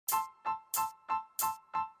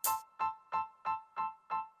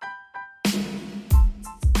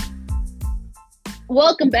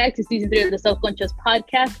Welcome back to season 3 of the Self Conscious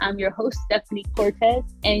Podcast. I'm your host, Stephanie Cortez,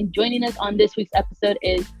 and joining us on this week's episode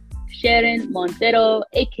is Sharon Montero,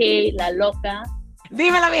 aka La Loca.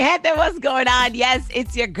 Dímelo, mi gente, what's going on? Yes,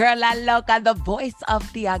 it's your girl, La Loca, the voice of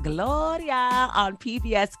Tia Gloria on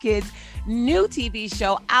PBS Kids' new TV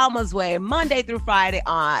show, Alma's Way, Monday through Friday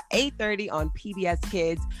on 8:30 on PBS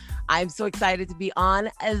Kids. I'm so excited to be on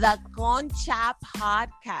the Concha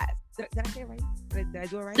podcast. Did I say it right? Did I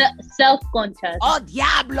do it right? Self Conscious. Oh,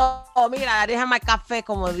 diablo. Mira, déjame café,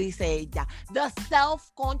 como dice ella. The Self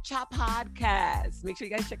Concha podcast. Make sure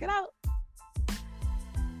you guys check it out.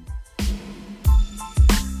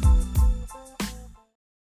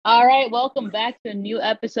 All right, welcome back to a new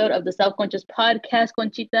episode of the Self Conscious Podcast,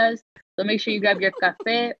 Conchitas. So make sure you grab your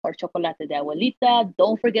café or chocolate de abuelita.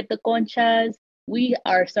 Don't forget the conchas. We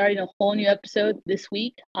are starting a whole new episode this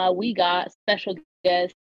week. We got special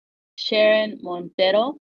guest Sharon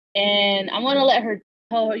Montero, and I'm going to let her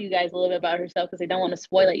tell you guys a little bit about herself because I don't want to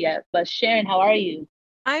spoil it yet. But Sharon, how are you?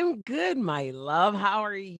 I'm good, my love. How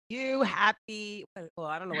are you? Happy, well,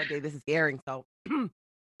 I don't know what day this is airing, so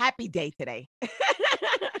happy day today.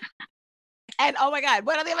 And oh my God,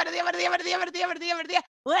 buenos días,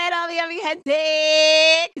 mi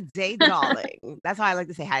gente. Good day, darling. That's how I like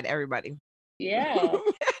to say hi to everybody. Yeah.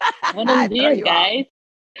 Buenos dias, guys.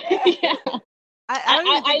 Yeah.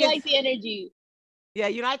 I like the energy. Yeah,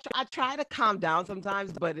 I try to calm down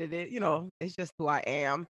sometimes, but it's just who I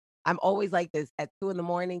am. I'm always like this at 2 a.m,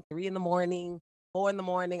 3 a.m, 4 a.m.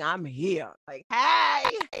 I'm here. Like,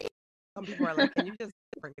 hey. Some people are like, can you just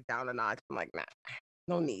bring it down a notch? I'm like, nah,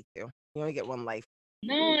 no need to. You only get one life.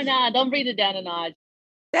 No, don't bring it down a notch.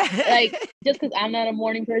 Like, just because I'm not a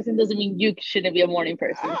morning person doesn't mean you shouldn't be a morning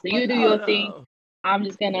person. So you do your thing.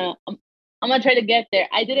 I'm gonna try to get there.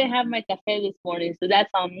 I didn't have my cafe this morning, so that's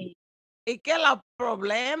on me. ¿Y qué la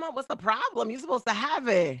problema? What's the problem? You're supposed to have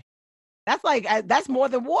it. That's like that's more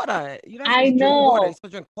than water. You don't I know. Drink water. You're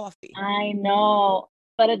supposed to drink coffee. I know,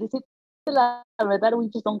 but at the that we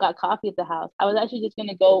just don't got coffee at the house. I was actually just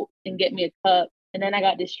gonna go and get me a cup, and then I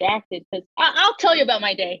got distracted because I'll tell you about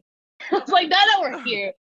my day. I was like, that we're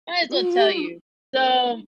here. I might as well tell you.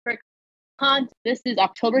 So for context, this is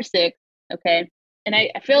October 6th, okay? And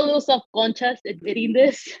I feel a little self-conscious admitting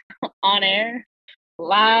this on air,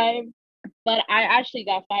 live, but I actually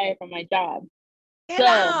got fired from my job.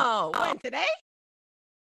 When, today?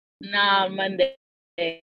 Nah, Monday.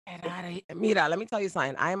 Mira, let me tell you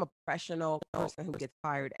something. I am a professional person who gets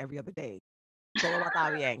fired every other day. Todo va a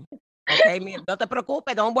estar bien. Okay, no te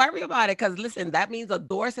preocupes. Don't worry about it. Because listen, that means the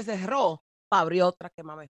door se cerró para abrir otra que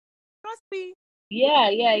mame. Trust me.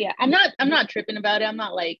 Yeah. I'm not tripping about it. I'm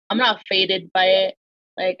not faded by it.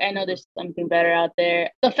 Like, I know there's something better out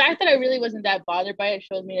there. The fact that I really wasn't that bothered by it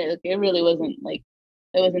shows me that it really wasn't it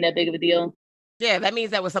wasn't that big of a deal. Yeah, that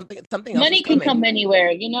means that was something else. Money can come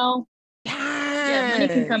anywhere, you know? Yes. Yeah, money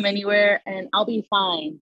can come anywhere and I'll be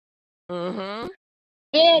fine. Mm-hmm.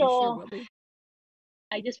 Pero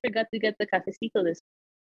I just forgot to get the cafecito this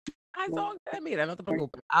week. I thought that, mira, no te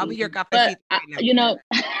preocupes. I'll be your cafecito.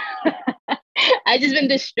 I just been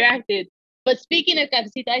distracted. But speaking of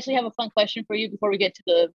cafecito, I actually have a fun question for you before we get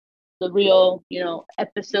to the real,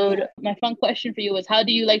 episode. My fun question for you is, how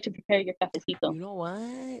do you like to prepare your cafecito? You know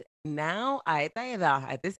what? Now, at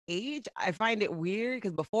this age, I find it weird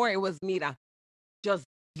because before it was, mira, just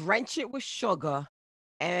drench it with sugar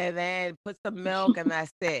and then put some milk and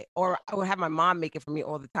that's it. Or I would have my mom make it for me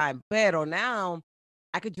all the time. But now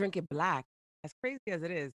I could drink it black. As crazy as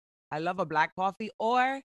it is. I love a black coffee,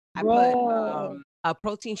 or I put a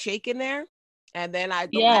protein shake in there, and then I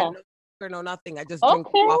don't add no sugar, no nothing. I just drink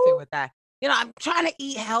coffee with that. I'm trying to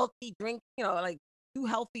eat healthy, drink, like do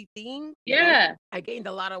healthy things. Yeah. I gained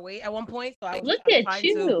a lot of weight at one point, so I'm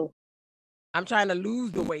trying to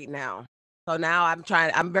lose the weight now. So now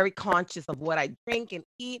I'm very conscious of what I drink and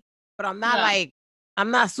eat, but I'm not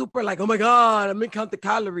I'm not super like, oh my God, I'm gonna count the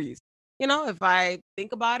calories. If I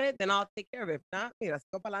think about it, then I'll take care of it. If not, mira,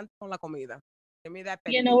 sigo pa'lante con la comida. Give me that.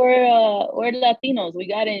 We're Latinos. We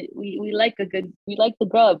got it. We like the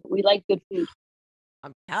grub. We like good food.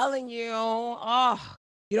 I'm telling you. Oh,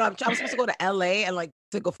 I'm supposed to go to LA and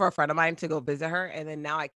to go for a friend of mine to go visit her, and then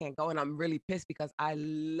now I can't go, and I'm really pissed because I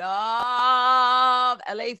love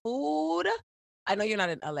LA food. I know you're not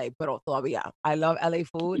in LA, but todavía I love LA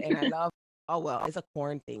food, and I love. Oh, well, it's a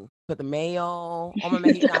corn thing. Put the mayo. All my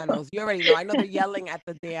Mexicanos. You already know. I know they're yelling at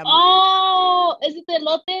the damn. Oh, is it the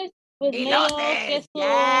elotes? With mayo, queso?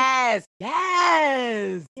 Yes.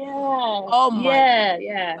 Yeah. Oh,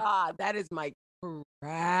 my God. That is my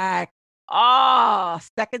crack. Oh,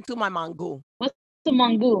 second to my mango. What's the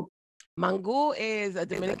mango? Mango is a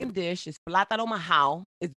Dominican dish. It's plátano majao.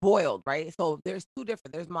 It's boiled, right? So there's two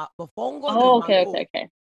different. There's mofongo and there's Oh, okay, okay, mango. okay.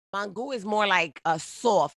 Mango is more like a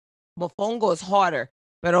soft. Mofongo is harder.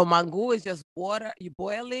 Pero mango is just water. You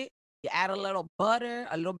boil it. You add a little butter,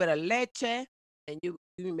 a little bit of leche, and you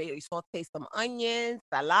maybe saute some onions,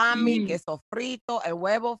 salami, Mm, queso frito, and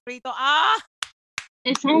huevo frito. Ah,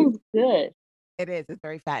 it sounds good. it is. It's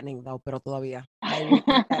very fattening though, pero todavía. I will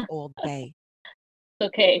eat that all day.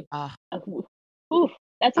 Okay. Ah. Oof,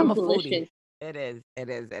 that I'm sounds a foodie. delicious. It is. It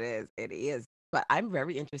is. It is. It is. But I'm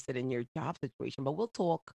very interested in your job situation. But we'll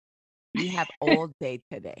talk. We have all day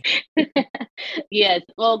today. Yes.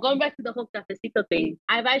 Well, going back to the whole cafecito thing,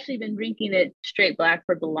 I've actually been drinking it straight black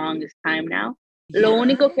for the longest time now. Lo Yeah.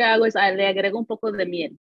 único que hago es le agrego un poco de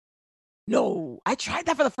miel. No, I tried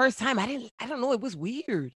that for the first time. I don't know. It was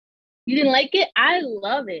weird. You didn't like it? I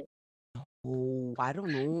love it. Oh, I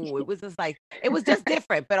don't know. It was just like it was just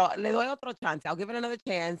different. Pero le doy otro chance. I'll give it another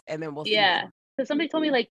chance, and then we'll see what. Yeah. Because somebody told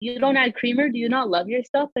me, like, you don't add creamer. Do you not love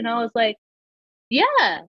yourself? And I was like,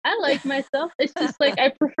 yeah, I like myself. It's just like I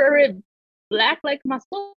prefer it black like my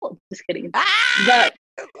soul. Just kidding. Ah! But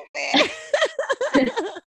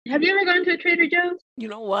have you ever gone to a Trader Joe's? You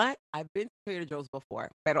know what? I've been to Trader Joe's before,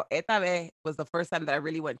 pero esta vez was the first time that I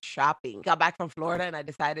really went shopping. Got back from Florida and I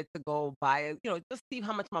decided to go buy, just see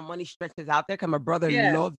how much my money stretches out there because my brother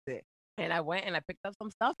Yeah. loves it. And I went and I picked up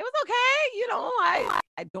some stuff. It was okay.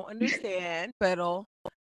 I don't understand, pero,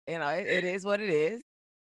 it is what it is.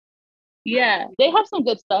 Yeah, they have some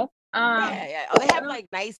good stuff. Yeah. Oh, they have like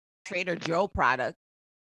nice Trader Joe products.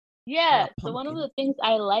 Yeah, so one of the things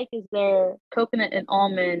I like is their coconut and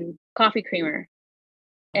almond coffee creamer.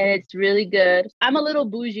 And it's really good. I'm a little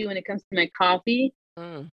bougie when it comes to my coffee.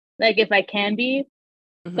 Like if I can be.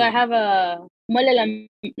 So I have a muele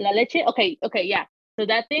la leche. Okay, yeah. So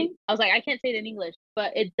that thing, I was like, I can't say it in English,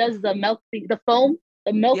 but it does the milk thing, the foam,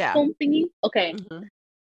 the milk foam thingy. Okay.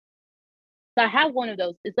 So I have one of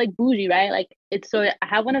those. It's like bougie, right? Like so I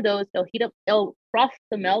have one of those. It'll froth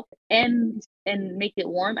the milk and make it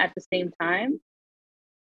warm at the same time.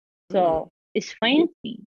 So it's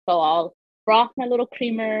fancy. So I'll froth my little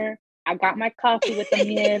creamer. I got my coffee with the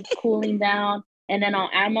milk cooling down, and then I'll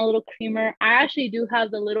add my little creamer. I actually do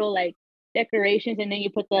have the little like decorations, and then you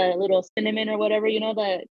put the little cinnamon or whatever.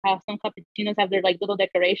 How some cappuccinos have their like little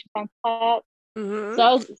decorations on top.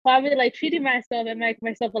 So I've been like treating myself and make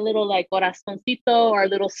myself a little like corazoncito or a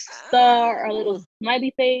little star or a little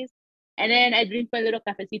smiley face. And then I drink my little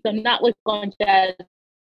cafecito, not with conchas.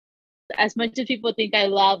 As much as people think I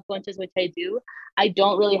love conchas, which I do, I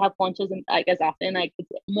don't really have conchas like as often. Like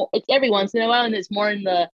it's every once in a while, and it's more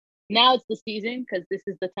now it's the season because this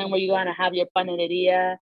is the time where you gotta have your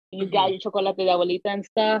panaderia, you got your chocolate de abuelita and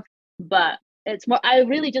stuff. But it's more. I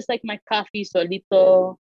really just like my coffee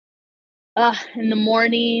solito. In the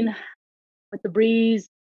morning with the breeze.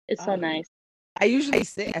 It's so nice. I usually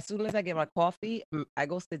sit as soon as I get my coffee, I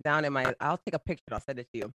go sit down I'll take a picture, I'll send it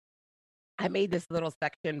to you. I made this little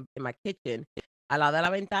section in my kitchen, al lado de la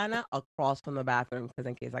ventana, across from the bathroom, because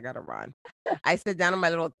in case I gotta run. I sit down on my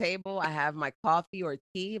little table, I have my coffee or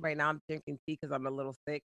tea. Right now I'm drinking tea because I'm a little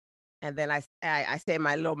sick. And then I say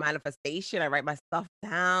my little manifestation, I write my stuff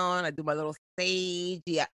down, I do my little sage.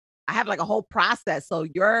 Yeah. I have like a whole process. So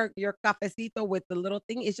your cafecito with the little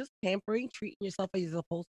thing is just pampering, treating yourself as you're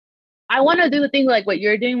supposed to. I want to do the thing like what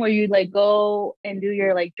you're doing, where you like go and do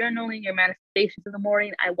your like journaling, your manifestations in the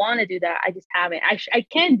morning. I want to do that. I just haven't. I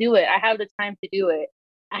can do it. I have the time to do it.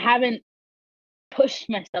 I haven't pushed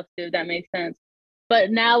myself to. If that makes sense.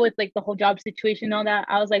 But now with like the whole job situation and all that,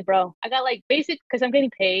 I was like, bro, I got like basic because I'm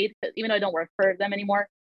getting paid. Even though I don't work for them anymore,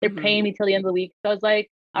 they're paying me till the end of the week. So I was like,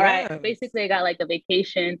 all right, basically I got like a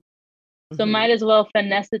vacation. So might as well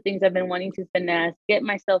finesse the things I've been wanting to finesse, get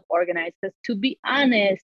myself organized. Because to be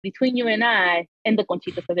honest, between you and I, and the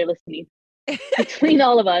Conchitas because they're listening, between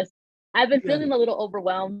all of us, I've been feeling a little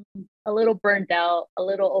overwhelmed, a little burnt out, a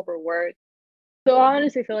little overworked. So I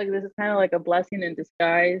honestly feel like this is kind of like a blessing in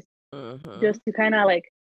disguise, just to kind of like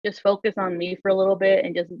just focus on me for a little bit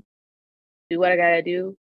and just do what I gotta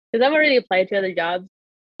do. Because I've already applied to other jobs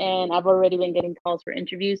and I've already been getting calls for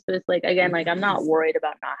interviews. So it's like, again, like I'm not worried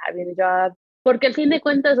about not having a job. Porque al fin de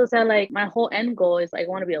cuentas, o sea, like my whole end goal is like I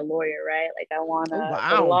want to be a lawyer, right? Like I want to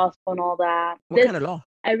go to law school and all that. What kind of law?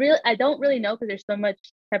 I don't really know because there's so much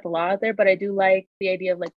type of law out there, but I do like the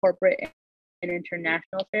idea of like corporate and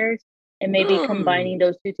international affairs and maybe combining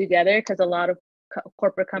those two together because a lot of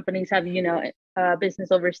corporate companies have,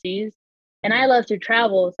 business overseas. And I love to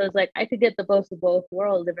travel. So it's like I could get the best of both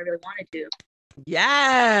worlds if I really wanted to.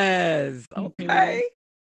 Yes. Okay.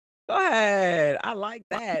 Go ahead. I like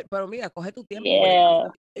that. Pero mira, coge tu tiempo. Yeah.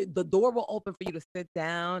 the door will open for you to sit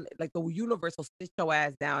down. Like the universe will sit your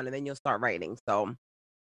ass down, and then you'll start writing. So,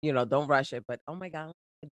 don't rush it. But oh my God,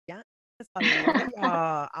 yeah,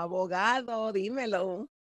 abogado, dímelo.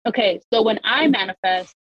 Okay, so when I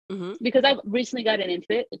manifest, Mm-hmm. because I've recently gotten into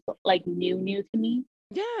it, it's like new to me.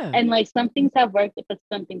 Yeah. And like some things have worked, but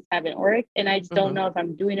some things haven't worked. And I just don't Mm-hmm. know if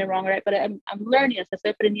I'm doing it wrong or right, but I'm learning.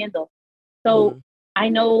 Estoy aprendiendo. So Mm-hmm. I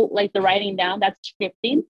know like the writing down, that's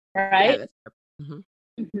scripting, Yeah, right? that's mm-hmm.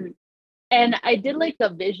 Mm-hmm. And I did like a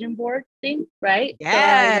vision board thing, right? So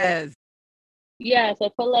I was like, Yes. yeah, so I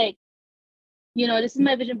felt like, this is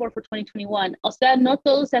my vision board for 2021. O sea, no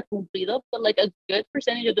todo se ha cumplido, but like a good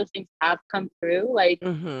percentage of those things have come through. Like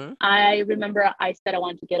Mm-hmm. I remember I said I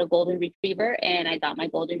wanted to get a golden retriever, and I got my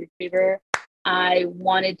golden retriever. I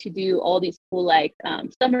wanted to do all these cool like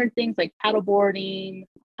summer things like paddleboarding,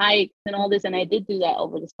 hikes, and all this, and I did do that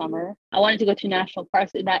over the summer. I wanted to go to national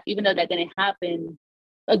parks, and that even though that didn't happen,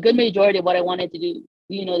 a good majority of what I wanted to do,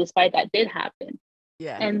 despite that, did happen.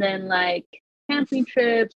 Yeah. And then like camping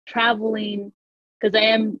trips, traveling, because I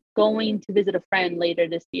am going to visit a friend later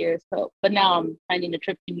this year. So, but now I'm planning a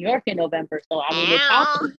trip to New York in November. So I mean, it's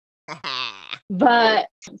happening. But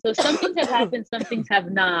so some things have happened, some things have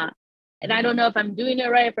not. And I don't know if I'm doing it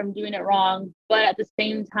right, if I'm doing it wrong. But at the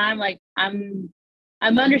same time, like I'm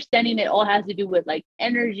understanding it all has to do with like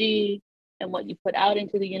energy and what you put out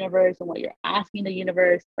into the universe and what you're asking the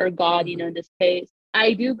universe or God, Mm-hmm. in this case.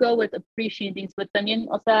 I do go with appreciating things, but también,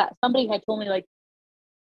 o sea, somebody had told me like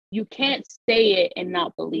you can't say it and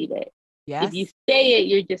not believe it. If you Yes. say it,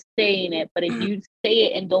 you're just saying it. But if you say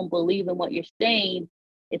it and don't believe in what you're saying,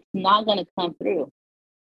 it's not gonna come through.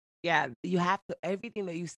 Yeah, you have to everything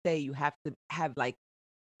that you say, you have to have like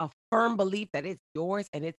a firm belief that it's yours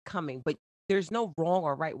and it's coming, but there's no wrong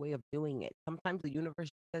or right way of doing it. Sometimes the universe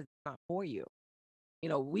says it's not for you.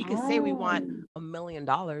 We could say we want Oh, $1 million,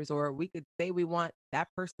 or we could say we want that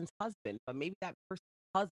person's husband, but maybe that person's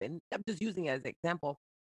husband, I'm just using it as an example,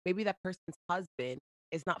 maybe that person's husband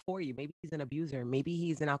is not for you. Maybe he's an abuser. Maybe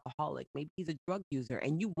he's an alcoholic. Maybe he's a drug user.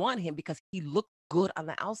 And you want him because he looks good on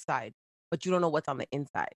the outside, but you don't know what's on the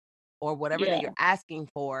inside or whatever that yeah, you're asking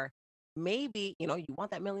for. Maybe, you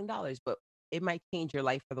want that $1 million, but it might change your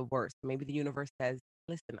life for the worse. Maybe the universe says,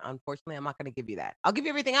 listen, unfortunately, I'm not going to give you that. I'll give you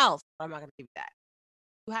everything else, but I'm not going to give you that.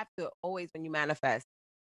 You have to always, when you manifest,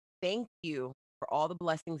 thank you for all the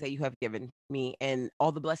blessings that you have given me and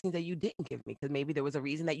all the blessings that you didn't give me, because maybe there was a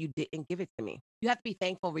reason that you didn't give it to me. You have to be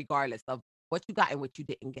thankful regardless of what you got and what you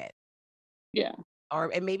didn't get. yeah.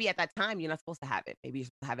 And maybe at that time you're not supposed to have it. Maybe you're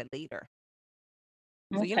supposed to have it later.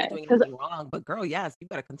 So you're not Okay. doing Because anything wrong. But girl, yes, you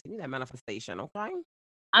gotta continue that manifestation, okay?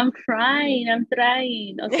 I'm trying. I'm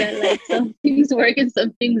trying. Okay, like some things work and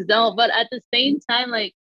some things don't. But at the same time,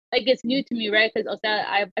 like it's new to me, right? Because okay,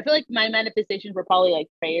 I feel like my manifestations were probably like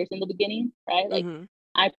prayers in the beginning, right? Like Hmm.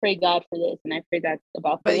 I pray God for this and I pray God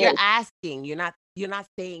about for But you're this. asking, you're not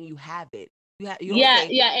saying you have it. You don't Yeah, say,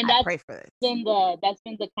 yeah, and I that's pray for this. been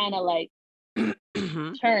the kind of like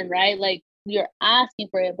Hmm. turn, right? Like you're asking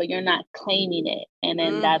for it, but you're not claiming it, and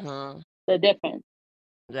then that's Hmm. the difference.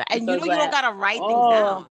 Yeah, and So it's you don't like, gotta write things oh,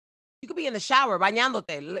 down. You could be in the shower,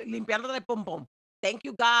 bañándote, limpiándote el pum pum. Thank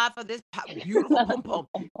you, God, for this beautiful pum pum.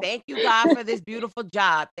 Thank you, God, for this beautiful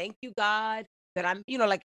job. Thank you, God, that I'm,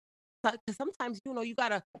 like, because sometimes, you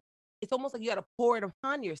gotta, it's almost like you gotta pour it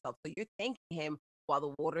upon yourself. So you're thanking Him while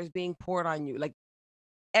the water is being poured on you. Like,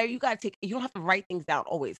 you don't have to write things down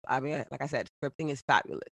always. I mean, like I said, scripting is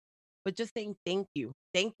fabulous. But just saying thank you.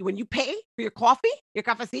 Thank you. When you pay for your coffee, your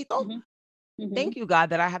cafecito, hmm hmm thank you, God,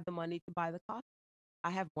 that I have the money to buy the coffee.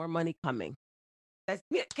 I have more money coming.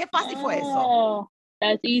 Mira, qué fácil fue eso. oh,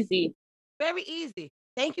 that's easy. Very easy.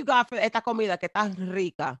 Thank you, God, for esta comida que tan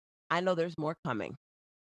rica. I know there's more coming.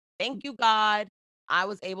 Thank you, God. I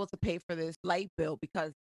was able to pay for this light bill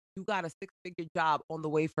because you got a six-figure job on the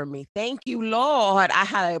way for me. Thank you, Lord.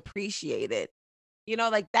 I appreciate it.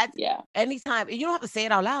 Like that's Yeah. anytime. And you don't have to say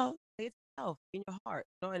it out loud. Say it to yourself in your heart.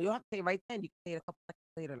 And you don't have to say it right then. You can say it a couple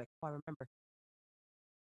seconds later, like, oh, I remember.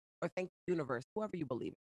 Or thank the universe, whoever you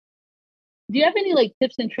believe Do you have any like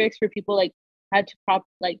tips and tricks for people like how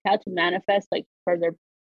to manifest like for their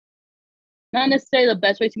not necessarily the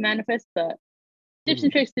best way to manifest, but tips and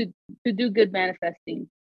in. tricks to do good manifesting?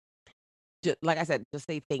 Like I said, just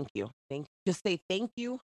say thank you. Just say thank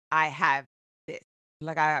you. I have this,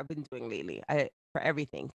 like I've been doing lately. For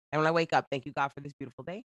everything. And when I wake up, thank you God for this beautiful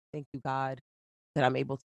day. Thank you God that I'm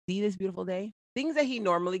able to see this beautiful day. Things that He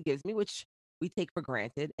normally gives me, which we take for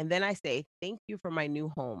granted. And then I say thank you for my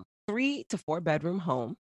new home, 3 to 4 bedroom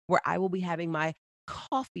home, where I will be having my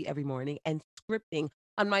coffee every morning and scripting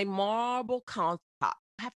on my marble countertop. I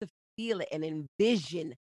have to feel it and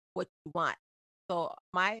envision what you want. So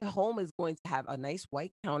my home is going to have a nice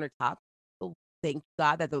white countertop. So thank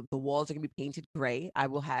God that the walls are gonna be painted gray. I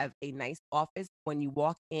will have a nice office when you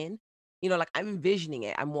walk in. Like I'm envisioning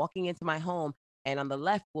it. I'm walking into my home, and on the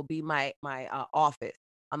left will be my office.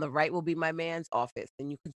 On the right will be my man's office. Then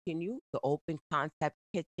you continue the open concept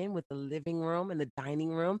kitchen with the living room and the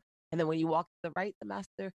dining room. And then when you walk to the right, the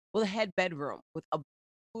master will head bedroom with a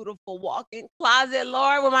beautiful walk-in closet,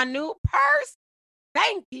 Lord, with my new purse.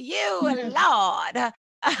 Thank you, Lord.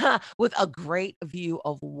 With a great view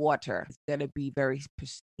of water. It's going to be very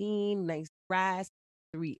pristine, nice grass,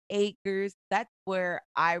 3 acres. That's where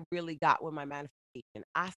I really got with my manifestation.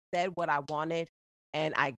 I said what I wanted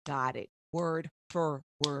and I got it word for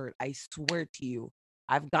word. I swear to you,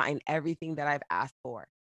 I've gotten everything that I've asked for.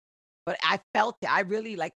 But I felt it. I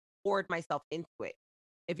really like poured myself into it.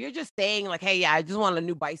 If you're just saying like, "Hey, yeah, I just want a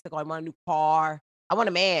new bicycle, I want a new car, I want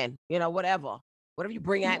a man," whatever you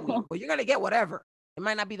bring at me, well, you're gonna get whatever. It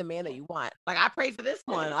might not be the man that you want. Like I prayed for this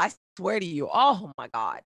one. I swear to you. Oh my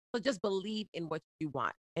God. So just believe in what you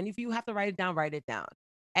want. And if you have to write it down, write it down.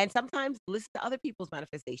 And sometimes listen to other people's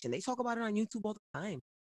manifestation. They talk about it on YouTube all the time.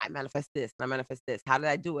 I manifest this, and I manifest this. How did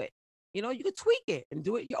I do it? You could tweak it and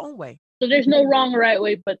do it your own way. So there's no wrong or right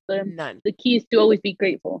way, but None. the key is to always be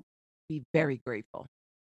grateful. Be very grateful.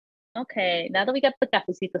 Okay, now that we got the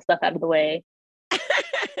cafecito stuff out of the way,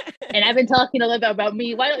 and I've been talking a little bit about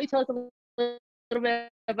me, why don't you tell us a little bit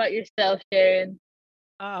about yourself, Sharon?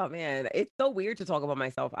 Oh man, it's so weird to talk about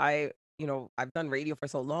myself. I've done radio for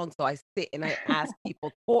so long, so I sit and I ask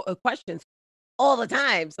people questions all the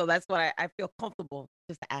time. So that's what I feel comfortable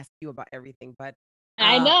just to ask you about everything. But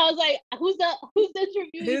I know. I was like, who's interviewing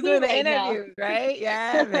who's who doing the right now? interviews, right?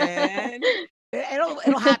 Yeah, man.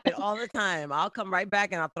 It'll happen all the time. I'll come right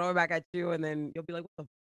back and I'll throw it back at you, and then you'll be like, "What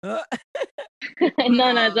the?"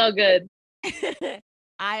 No, it's all good.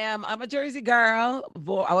 I'm a Jersey girl.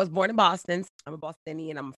 I was born in Boston. I'm a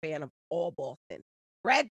Bostonian. I'm a fan of all Boston.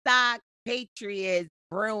 Red Sox, Patriots,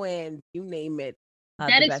 Bruins, you name it. That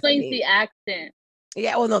The best explains team. the accent.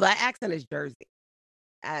 Yeah, well, no, that accent is Jersey.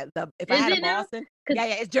 If I Is had a it now? Boston, yeah,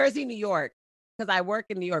 it's Jersey, New York. Because I work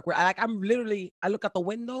in New York, where I look out the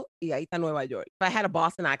window, y ahí está Nueva York. If I had a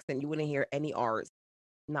Boston accent, you wouldn't hear any R's,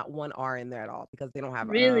 not one R in there at all, because they don't have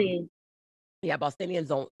Really? yeah, Bostonians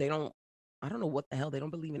don't, I don't know what the hell, they don't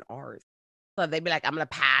believe in R's. So they'd be like, "I'm gonna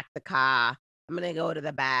pack the car. I'm gonna go to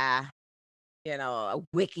the bar."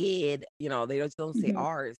 Wicked. They just don't say Mhm.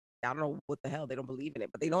 R's. I don't know what the hell, they don't believe in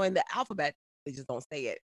it, but they know in the alphabet, they just don't say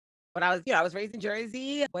it. But I was raised in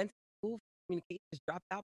Jersey, went to school for communications, dropped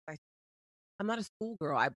out. I'm not a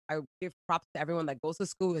schoolgirl. I give props to everyone that goes to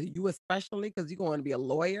school, you especially, because you're going to be a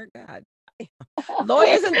lawyer. God.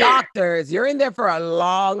 Lawyers and doctors, you're in there for a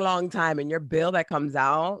long, long time, and your bill that comes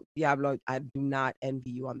out, Diablo, I do not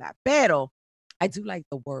envy you on that. Pero I do like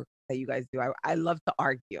the work that you guys do. I love to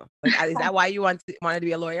argue. Like, is that why you wanted to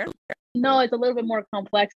be a lawyer? No, it's a little bit more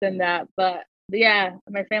complex than that. But yeah,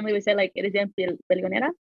 my family would say like, "Eres bien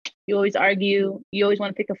peleonera." You always argue. You always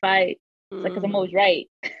want to pick a fight. It's like, because I'm always right.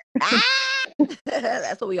 Ah!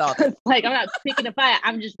 That's what we all do. It's like, I'm not picking a fight.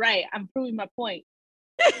 I'm just right. I'm proving my point.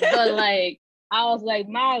 But like, I was like,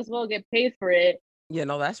 might as well get paid for it.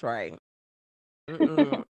 That's right.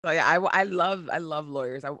 So yeah, I love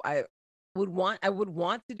lawyers. I would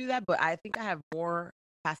want to do that, but I think I have more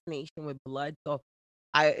fascination with blood. So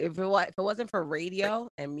if it wasn't for radio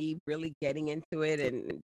and me really getting into it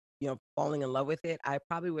and falling in love with it, I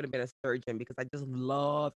probably would have been a surgeon because I just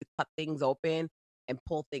love to cut things open and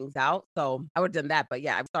pull things out. So I would have done that. But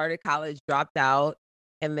yeah, I started college, dropped out,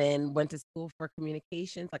 and then went to school for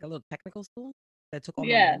communications, like a little technical school that took all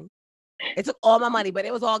my Yeah. money. It took all my money, but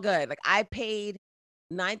it was all good. Like I paid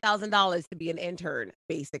 $9,000 to be an intern,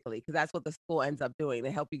 basically, because that's what the school ends up doing.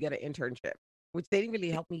 They help you get an internship, which they didn't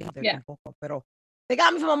really help me either Yeah. tampoco, pero they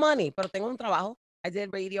got me for my money. Pero tengo un trabajo. I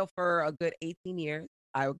did radio for a good 18 years.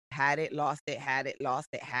 I had it, lost it, had it, lost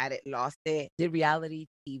it, had it, lost it. Did reality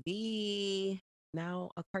TV,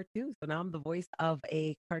 now a cartoon. So now I'm the voice of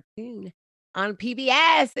a cartoon on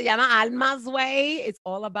PBS. Se llama Alma's Way. It's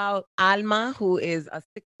all about Alma, who is a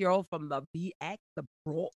 6-year-old from the BX, the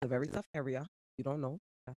Bronx, the very tough area. You don't know,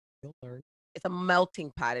 you'll learn. It's a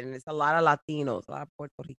melting pot, and it's a lot of Latinos, a lot of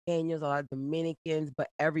Puerto Ricanos, a lot of Dominicans, but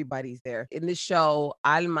everybody's there. In this show,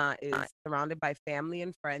 Alma is surrounded by family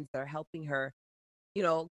and friends that are helping her,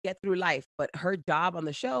 get through life. But her job on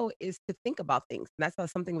the show is to think about things. And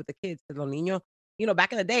that's something with the kids. Los niños,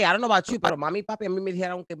 back in the day, I don't know about you, pero mami y papi a mí me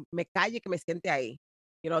dijeron que me calle, que me siente ahí.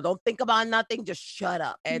 Don't think about nothing, just shut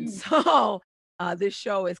up. And so this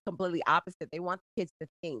show is completely opposite. They want the kids to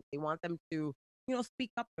think. They want them to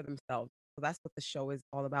speak up for themselves. So that's what the show is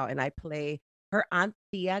all about. And I play her aunt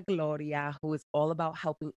Tia Gloria, who is all about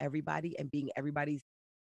helping everybody and being everybody's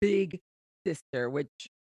big sister, which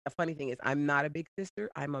the funny thing is I'm not a big sister.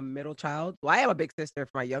 I'm a middle child. Well, I am a big sister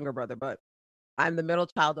for my younger brother, but I'm the middle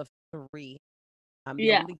child of three. I'm the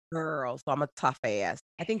Yeah. only girl, so I'm a tough ass.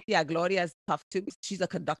 I think Tia Gloria is tough too. She's a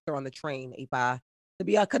conductor on the train. To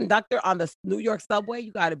be a conductor on the New York subway,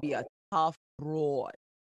 you got to be a tough broad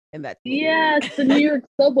in that thing. Yeah, it's the New York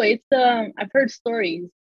subway. It's I've heard stories.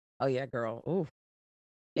 Oh yeah, girl. Ooh.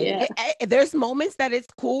 Yeah. There's moments that it's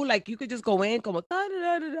cool, like you could just go in, como da,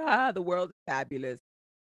 da, da, da, da, the world is fabulous.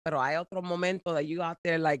 Pero hay otro momento that you out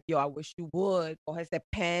there like, yo, I wish you would. Coge ese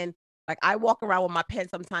pen. Like I walk around with my pen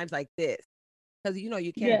sometimes like this. Because you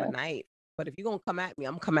can't have a Yeah. knife. But if you're gonna come at me,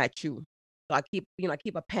 I'm gonna come at you. So I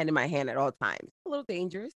keep a pen in my hand at all times. A little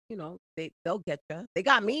dangerous, they'll get you. They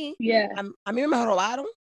got me. Yeah. A mí me robaron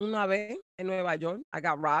una vez en Nueva York. I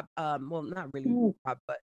got robbed. Well, not really Ooh. robbed,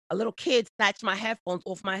 but a little kid snatched my headphones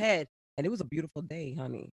off my head, and it was a beautiful day,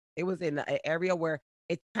 honey. It was in an area where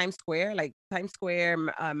it's Times Square, like Times Square,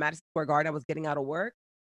 Madison Square Garden. I was getting out of work.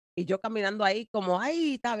 Y yo caminando ahí como,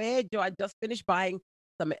 ay, está bello. I just finished buying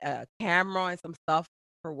some camera and some stuff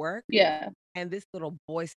for work. Yeah. And this little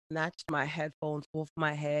boy snatched my headphones off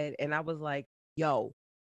my head. And I was like, yo,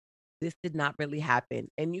 this did not really happen.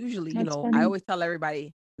 And usually, That's I funny. always tell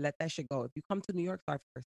everybody, let that shit go. If you come to New York, start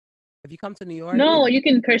first. If you come to New York, No, you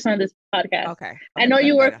can curse on this podcast. okay. I know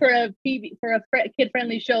you work for a kid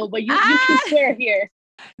friendly show, but you can swear here.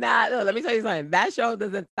 Nah, no, let me tell you something. That show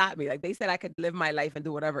doesn't stop me. Like they said I could live my life and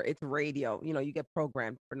do whatever. It's radio. You get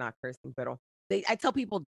programmed for not cursing. But I tell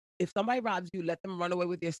people if somebody robs you, let them run away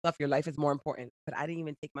with your stuff. Your life is more important. But I didn't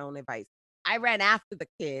even take my own advice. I ran after the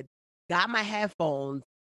kid, got my headphones,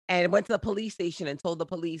 and went to the police station and told the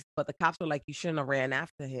police. But the cops were like, you shouldn't have ran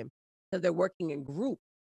after him because they're working in groups.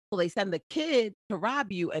 So they send the kid to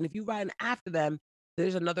rob you. And if you run after them,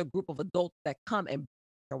 there's another group of adults that come and beat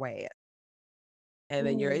your way. And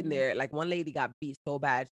then you're in Ooh. there. Like one lady got beat so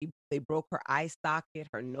bad, they broke her eye socket,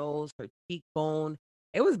 her nose, her cheekbone.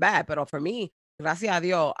 It was bad, but for me, gracias a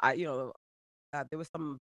Dios, there was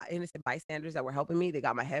some innocent bystanders that were helping me. They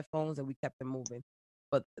got my headphones and we kept them moving.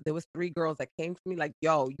 But there was three girls that came to me like,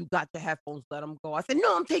 "Yo, you got your headphones, let them go." I said,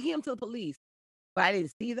 "No, I'm taking them to the police." But I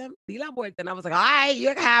didn't see them. Di la vuelta, and I was like, "All right, you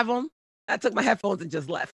can have them." I took my headphones and just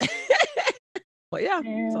left. But yeah, so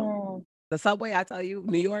Damn. the subway, I tell you,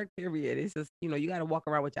 New York, period. It's just, you got to walk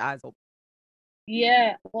around with your eyes open.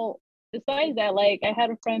 Yeah. Well, besides that, like I had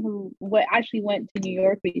a friend who actually went to New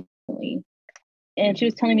York recently, and she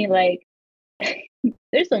was telling me like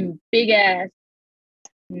there's some big ass,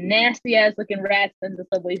 nasty ass looking rats in the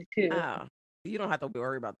subways too. Oh, you don't have to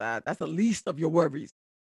worry about that. That's the least of your worries.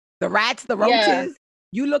 The rats, the Yeah. roaches,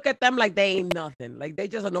 you look at them like they ain't nothing. Like they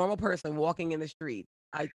just a normal person walking in the street.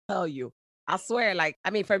 I tell you. I swear, like, I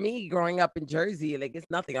mean, for me, growing up in Jersey, like it's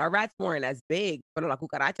nothing. Our rats weren't as big, but la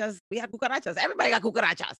cucarachas, we had cucarachas. Everybody got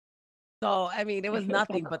cucarachas. So I mean, it was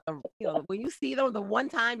nothing. But when you see them the one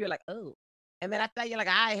time, you're like, oh. And then after that, you're like,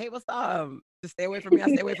 I hate what's up? Just stay away from me. I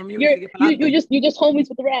stay away from you. You just homies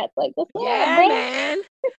with the rats. Like, what's up, bro? Man.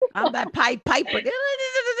 I'm that piper.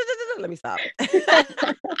 Let me stop.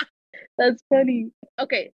 That's funny.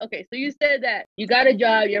 Okay. So you said that you got a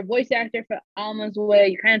job, you're a voice actor for Alma's Way.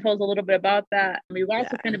 You kind of told us a little bit about that. You've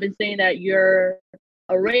also kind of been saying that you're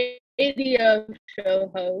a radio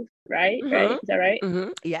show host, right? Mm-hmm. Right? Is that right?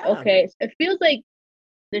 Mm-hmm. Yeah. Okay. So it feels like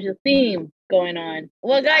there's a theme going on.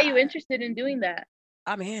 What got you interested in doing that?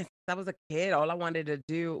 I mean, since I was a kid, all I wanted to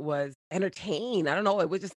do was entertain. I don't know. It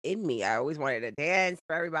was just in me. I always wanted to dance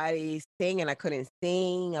for everybody, sing, and I couldn't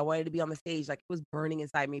sing. I wanted to be on the stage. Like it was burning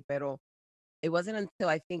inside me. Pero it wasn't until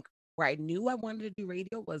I think where I knew I wanted to do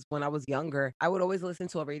radio was when I was younger. I would always listen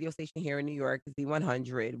to a radio station here in New York,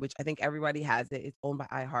 Z100, which I think everybody has it. It's owned by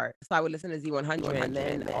iHeart. So I would listen to Z100, and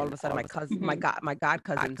then all of a sudden, my god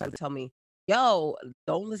cousins would tell me, "Yo,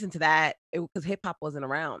 don't listen to that," because hip hop wasn't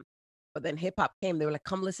around. But then hip hop came. They were like,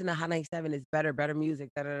 "Come listen to Hot 97. It's better music."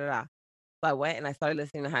 Da da da da. So I went and I started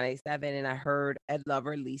listening to Hot 97, and I heard Ed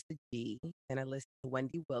Lover, Lisa G, and I listened to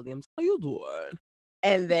Wendy Williams. How you doing?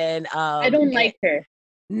 And then I don't like her.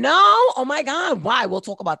 No, oh my God. Why? We'll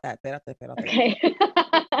talk about that. Espérate. Okay.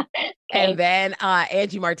 And then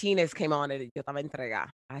Angie Martinez came on and yo estaba entregada.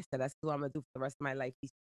 I said, that's what I'm gonna do for the rest of my life.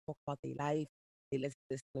 These people talk about their life, they listen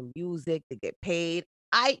to music, they get paid.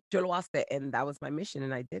 Yo lo hice, and that was my mission,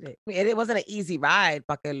 and I did it. And it wasn't an easy ride,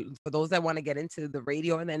 but for those that want to get into the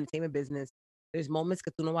radio and the entertainment business, there's moments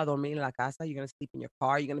que tú no vas a dormir en la casa. You're gonna sleep in your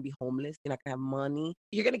car. You're gonna be homeless. You're not gonna have money.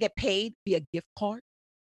 You're gonna get paid via gift card.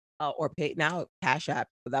 or pay now Cash App,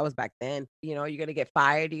 but that was back then. You know, you're gonna get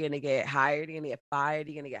fired, you're gonna get hired, you're gonna get fired,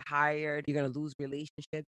 you're gonna get hired, you're gonna lose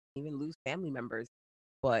relationships, even lose family members.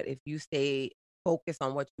 But if you stay focused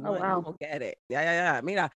on what you Oh want, you wow. won't get it. Yeah, yeah, yeah.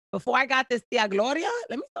 Mira, before I got this tía Gloria,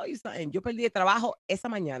 let me tell you something. Yo perdí el trabajo esa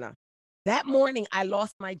mañana. That morning, I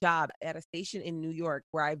lost my job at a station in New York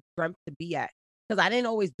where I dreamt to be at because I didn't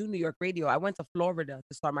always do New York radio. I went to Florida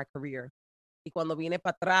to start my career. Y cuando vine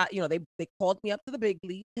para atrás, you know, they called me up to the big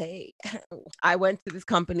league. Hey, I went to this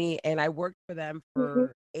company and I worked for them Mhm.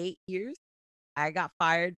 for 8 years. I got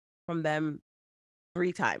fired from them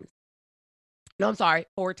 3 times. No, I'm sorry,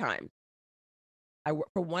 4 times. I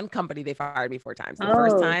worked for one company, they fired me 4 times. The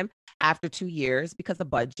first Oh time after 2 years because of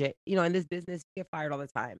budget. You know, in this business, you get fired all the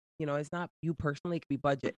time. You know, it's not you personally, it could be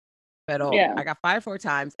budget. But yeah. I got fired 4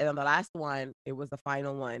 times, and then the last one, it was the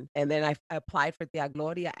final one. And then I applied for Tia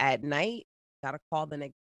Gloria at night, got a call the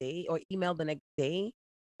next day or email the next day.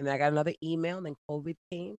 And then I got another email, and then COVID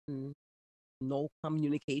came and no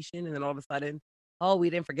communication. And then all of a sudden, oh,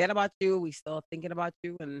 we didn't forget about you. We still thinking about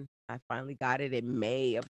you. And I finally got it in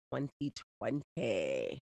May of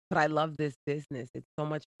 2020. But I love this business. It's so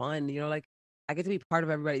much fun. You know, like I get to be part of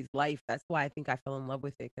everybody's life. That's why I think I fell in love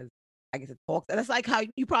with it because I get to talk. And that's like how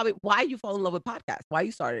you probably why you fall in love with podcasts, why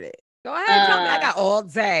you started it. Go ahead, tell me. I Uh, got all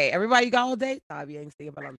day. Everybody you got all day? Está bien,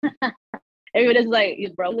 sigue para adelante. Everybody's like, "Yeah,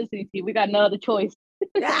 bro, listening to you. We got no other choice."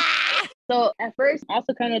 Ah! So at first,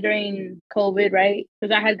 also kind of during COVID, right?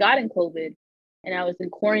 Because I had gotten COVID and I was in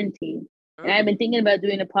quarantine. And I've Mm, been thinking about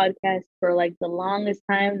doing a podcast for like the longest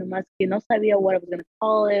time. Nomás que no sabía what I was going to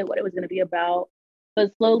call it, what it was going to be about.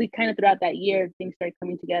 But slowly, kind of throughout that year, things started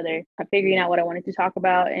coming together. I'm figuring out what I wanted to talk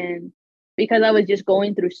about. And because I was just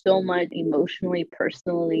going through so much emotionally,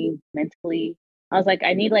 personally, mentally, I was like,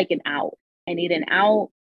 I need like an out. I need an out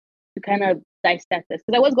to kind of dissect this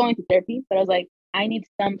because I was going to therapy, but I was like, I need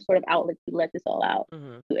some sort of outlet to let this all out,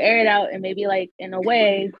 mhm. to air it out, and maybe like in a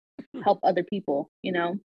way help other people. You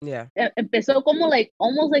know, Yeah. empezó como like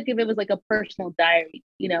almost like if it was like a personal diary.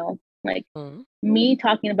 You know, like Mhm. me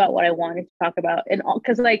talking about what I wanted to talk about, and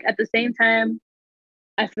because like at the same time,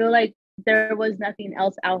 I feel like there was nothing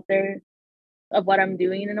else out there of what I'm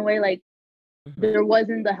doing in a way. Like Mhm. there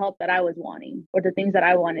wasn't the help that I was wanting, or the things that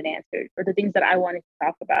I wanted answered, or the things that I wanted to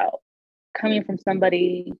talk about coming from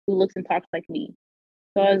somebody who looks and talks like me.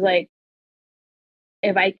 So I was like,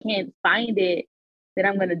 if I can't find it, then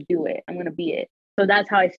I'm gonna do it. I'm gonna be it. So that's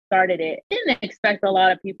how I started it. Didn't expect a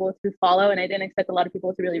lot of people to follow, and I didn't expect a lot of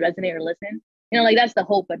people to really resonate or listen. You know, like that's the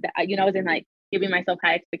hope. But you know, I wasn't like giving myself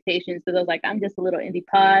high expectations because I was like, I'm just a little indie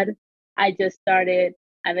pod. I just started.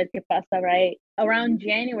 A ver qué pasa, right? Around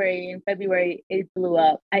January and February, it blew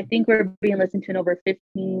up. I think we're being listened to in over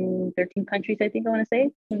 15, 13 countries, I think I want to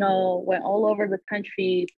say. You know, went all over the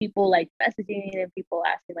country, people like messaging and people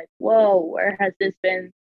asking like, whoa, where has this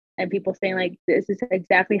been? And people saying like, this is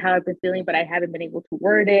exactly how I've been feeling, but I haven't been able to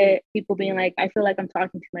word it. People being like, I feel like I'm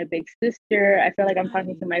talking to my big sister. I feel like I'm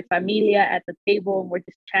talking to Nice. my familia at the table and we're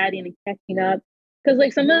just chatting and catching up. Because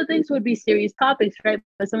like some of the things would be serious topics, right?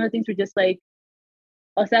 But some of the things were just like,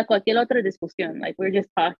 o sea, cualquier otra discusión. Like we're just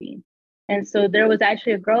talking. And so there was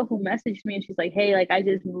actually a girl who messaged me and she's like, hey, like I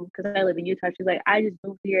just moved because I live in Utah. She's like, I just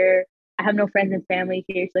moved here. I have no friends and family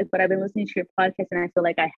here. She's like, but I've been listening to your podcast and I feel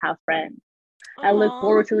like I have friends. I look Aw.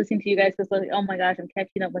 forward to listening to you guys because like, oh my gosh, I'm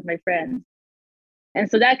catching up with my friends. And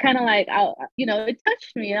so that kind of like, you know, it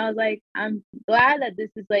touched me. And I was like, I'm glad that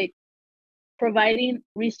this is like providing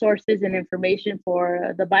resources and information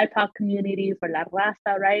for the BIPOC community, for La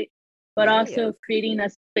Raza, right? But also Yes. creating a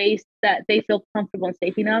space that they feel comfortable and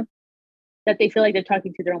safe enough that they feel like they're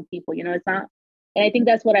talking to their own people. You know, it's not. And I think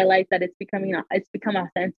that's what I like that it's become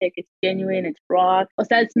authentic, it's genuine, it's raw.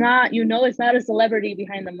 So it's not, you know, it's not a celebrity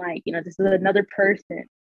behind the mic. You know, this is another person.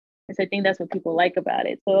 And so I think that's what people like about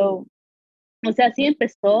it. So, o sea, sí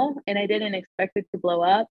empezó, and I didn't expect it to blow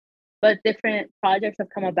up, but different projects have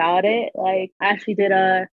come about it. Like I actually did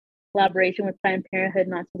a collaboration with Planned Parenthood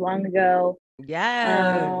not too long ago. Yes.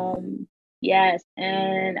 Um, yes,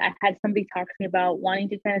 and I had somebody talk to me about wanting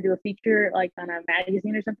to kind of do a feature like on a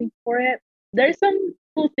magazine or something for it. There's some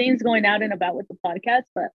cool things going out and about with the podcast,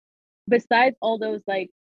 but besides all those like,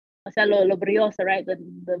 o sea, lo brilloso, right?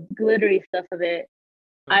 The glittery stuff of it,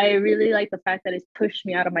 Mhm. I really like the fact that it's pushed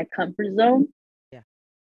me out of my comfort zone Yeah.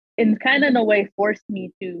 and kind of in a way forced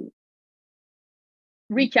me to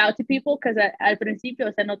reach out to people because al principio,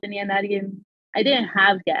 o sea, no tenía nadie. I didn't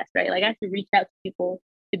have guests, right? Like I had to reach out to people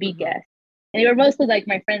to be Mhm. guests, and they were mostly like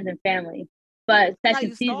my friends and family. But That's how second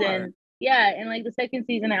you start. season, yeah, and like the second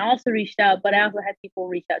season, I also reached out, but I also had people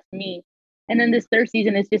reach out to me. And then this third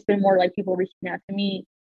season, it's just been more like people reaching out to me.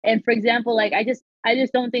 And for example, like I just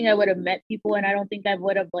don't think I would have met people, and I don't think I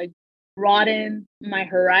would have like broadened my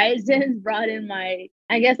horizons, broadened my,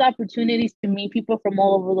 I guess, opportunities to meet people from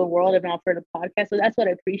all over the world if not for the podcast. So that's what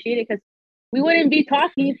I appreciate it, because we wouldn't be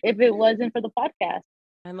talking if it wasn't for the podcast.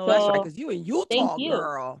 I know that's right, So because you in thank Utah, you.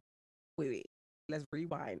 girl. Wait. Let's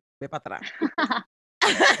rewind. Ve para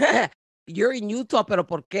atrás. You're in Utah, pero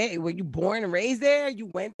 ¿por qué? Were you born and raised there? You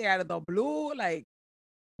went there out of the blue? Like,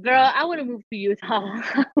 Girl, I would have moved to Utah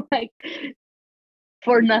like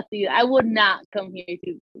for nothing. I would not come here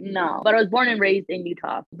to, no. But I was born and raised in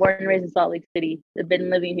Utah. Born and raised in Salt Lake City. I've been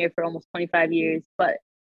living here for almost 25 years. But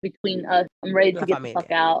between us, I'm ready la to get the fuck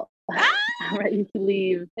familia. out. I'm ready to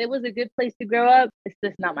leave. It was a good place to grow up. It's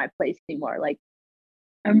just not my place anymore. Like,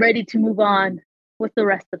 I'm ready to move on with the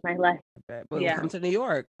rest of my life. Well, Yeah. come to New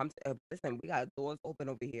York. Listen, we got doors open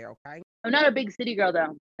over here, okay? I'm not a big city girl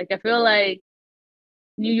though. Like, I feel like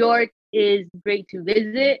New York is great to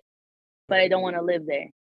visit, but I don't want to live there.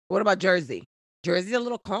 What about Jersey? Jersey's a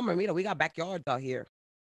little calmer. Mira, we got backyards out here.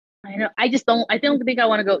 I know. I just don't. I don't think I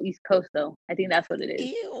want to go East Coast though. I think that's what it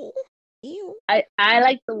is. Ew. I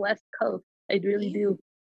like the West Coast. I really do.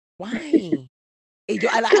 Why?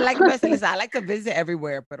 I like listen, I like to visit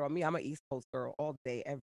everywhere, but on me, I'm an East Coast girl all day.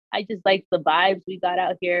 I just like the vibes we got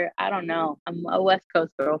out here. I don't know. I'm a West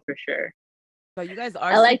Coast girl for sure. So you guys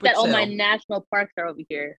are I like super that all my chill. national parks are over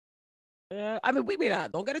here. I mean, mira,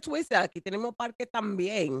 don't get it twisted. Aquí tenemos parque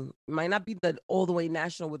también. It might not be all the way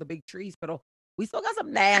national with the big trees, but we still got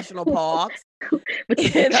some national parks. With the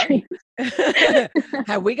big trees.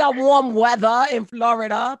 And we got warm weather in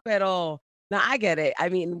Florida, pero now I get it. I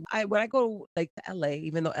mean, when I go like to LA,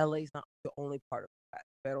 even though LA is not the only part of that,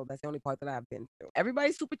 pero that's the only part that I've been to.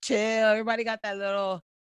 Everybody's super chill. Everybody got that little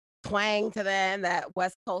twang to them, that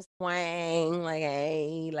West Coast twang, like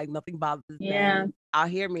hey, like nothing bothers them. Out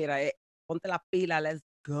here, mira, ponte la pila, let's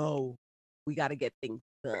go. We got to get things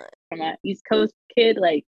done. From an East Coast kid,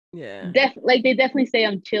 like, yeah, like they definitely say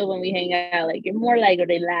I'm chill when we hang out. Like, you're more like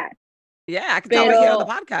relaxed. Yeah, I can tell right here on the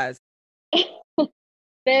podcast.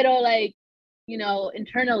 Pero like, you know,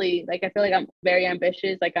 internally, like I feel like I'm very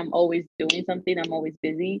ambitious. Like I'm always doing something. I'm always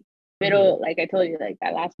busy. Pero like I told you, like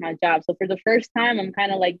I lost my job. So for the first time, I'm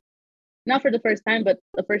kind of like, not for the first time, but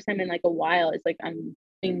the first time in like a while, it's like I'm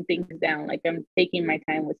putting things down. Like I'm taking my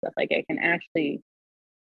time with stuff. Like I can actually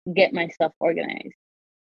get my stuff organized.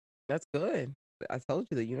 That's good. I told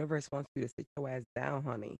you the universe wants you to sit your ass down,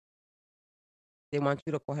 honey. They want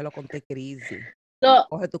you to cógelo con take it easy. So,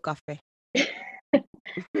 coge tu café.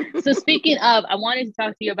 So speaking of, I wanted to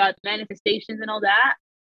talk to you about manifestations and all that.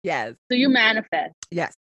 Yes. So you manifest.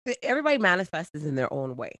 Yes. Everybody manifests in their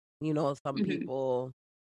own way. You know, some people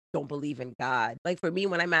don't believe in God. Like for me,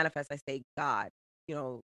 when I manifest, I say God. You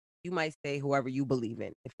know, you might say whoever you believe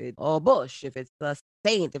in. If it's a bush, if it's a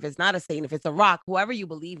saint, if it's not a saint, if it's a rock, whoever you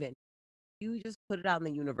believe in, you just put it out in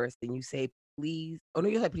the universe and you say, please. Oh, no,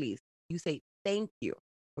 you say, please. You say, thank you.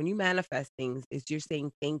 When you manifest things, you're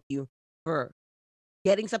saying thank you for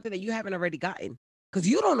getting something that you haven't already gotten. Because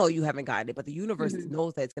you don't know you haven't gotten it, but the universe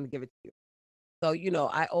knows that it's going to give it to you. So, you know,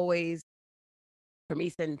 I always, for me,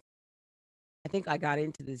 since I think I got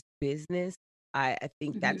into this business, I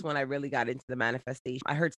think that's when I really got into the manifestation.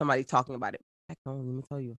 I heard somebody talking about it. Heck no, let me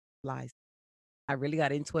tell you, lies. I really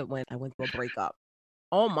got into it when I went through a breakup.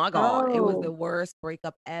 Oh my God. It was the worst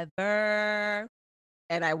breakup ever.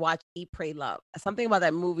 And I watched Eat, Pray, Love. Something about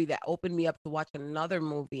that movie that opened me up to watch another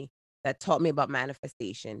movie that taught me about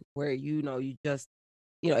manifestation, where, you know, you just,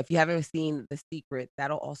 you know, if you haven't seen The Secret,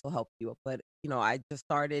 that'll also help you. But, you know, I just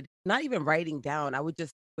started not even writing down. I would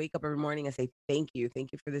just wake up every morning and say, thank you.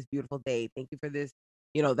 Thank you for this beautiful day. Thank you for this,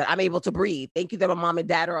 you know, that I'm able to breathe. Thank you that my mom and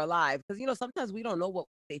dad are alive. Because, you know, sometimes we don't know what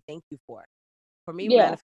we say thank you for. For me,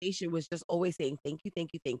 manifestation was just always saying, thank you, thank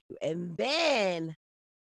you, thank you. And then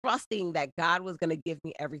trusting that God was going to give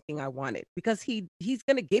me everything I wanted, because he's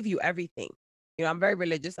going to give you everything. You know, I'm very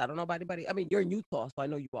religious. I don't know about anybody. I mean, you're in Utah, so I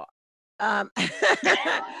know you are.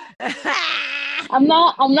 I'm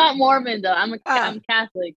not Mormon though. I'm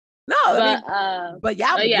Catholic. No, but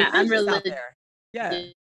yeah, I'm religious out there. Yeah.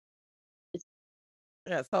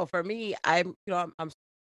 So for me, I'm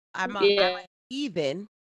a heathen.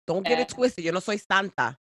 Don't get it twisted. Yo no soy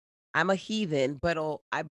santa. I'm a heathen, but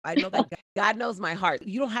I know that God knows my heart.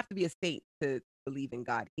 You don't have to be a saint to believe in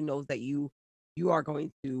God. He knows that you are going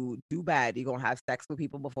to do bad. You're going to have sex with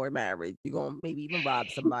people before marriage. You're going to maybe even rob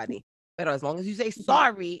somebody. But as long as you say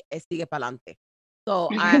sorry, sigue pa'lante. So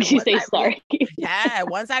sorry.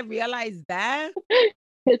 Once I realized that,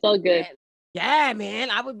 it's all good. Man,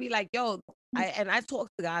 I would be like, yo, I talk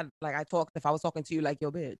to God like if I was talking to you, like,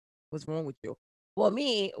 yo, bitch, what's wrong with you? Well,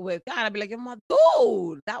 me with God, I'd be like, my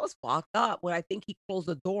dude, that was fucked up when I think he closed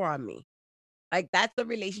the door on me. Like, that's the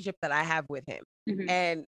relationship that I have with him. Mhm.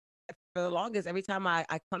 And for the longest, every time I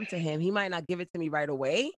come to him, he might not give it to me right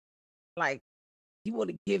away. Like, he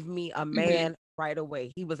wouldn't give me a Mhm. man right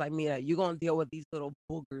away. He was like, Mira, you're gonna deal with these little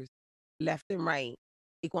boogers left and right.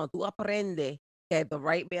 Y cuando tú aprende that the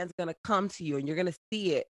right man's gonna come to you and you're gonna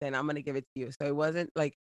see it, then I'm gonna give it to you. So it wasn't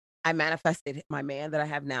like I manifested my man that I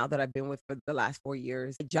have now that I've been with for the last 4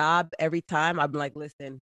 years. The job every time I'm like,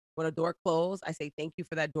 listen, when a door closed, I say thank you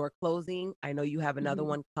for that door closing. I know you have another Mhm.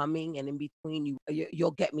 one coming, and in between,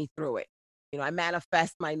 you'll get me through it. I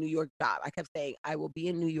manifest my New York job. I kept saying, I will be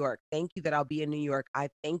in New York. Thank you that I'll be in New York. I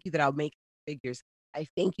thank you that I'll make figures. I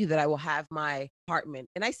thank you that I will have my apartment.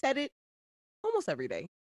 And I said it almost every day,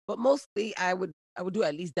 but mostly I would do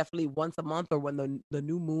at least definitely once a month or when the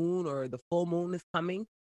new moon or the full moon is coming,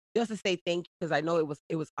 just to say thank you because I know it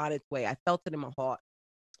was on its way. I felt it in my heart.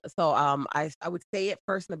 So I would say it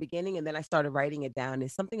first in the beginning and then I started writing it down.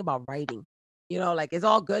 It's something about writing. Like it's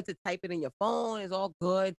all good to type it in your phone, it's all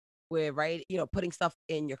good with putting stuff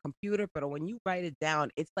in your computer, but when you write it down,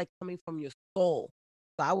 it's like coming from your soul.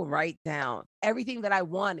 So I would write down everything that I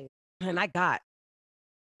wanted and I got.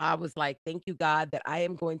 I was like, thank you, God, that I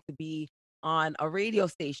am going to be on a radio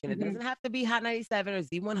station. It Mhm. doesn't have to be Hot 97 or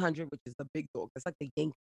Z100, which is the big dog. It's like the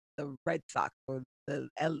Yankees, the Red Sox, or the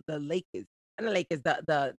Lakers. And the Lakers,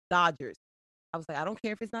 the Dodgers. I was like, I don't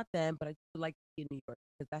care if it's not them, but I just would like to be in New York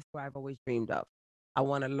because that's where I've always dreamed of. I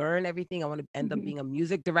want to learn everything. I want to end up Mhm. being a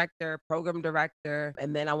music director, program director,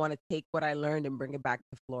 and then I want to take what I learned and bring it back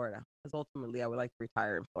to Florida. Because ultimately, I would like to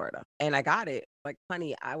retire in Florida, and I got it. Like,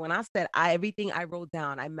 honey, when I said everything I wrote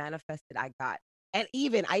down, I manifested. I got, and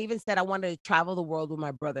I even said I wanted to travel the world with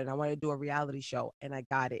my brother, and I wanted to do a reality show, and I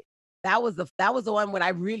got it. That was the one when I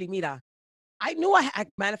really meet her. I knew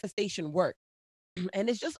manifestation worked. And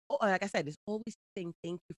it's just like I said, it's always saying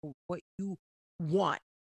thank you for what you want,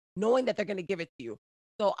 knowing that they're gonna give it to you.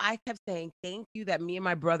 So I kept saying thank you that me and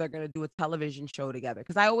my brother are gonna do a television show together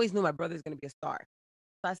because I always knew my brother's gonna be a star.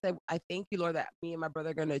 So I said, I thank you, Lord, that me and my brother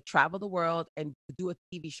are gonna travel the world and do a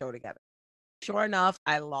TV show together. Sure enough,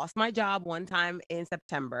 I lost my job one time in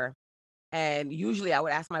September. And usually I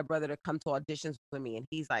would ask my brother to come to auditions with me. And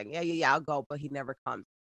he's like, yeah, yeah, yeah, I'll go, but he never comes.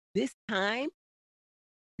 This time,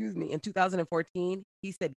 excuse me, in 2014,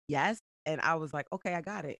 he said yes, and I was like, "Okay, I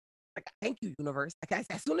got it." Like, "Thank you, universe." Like,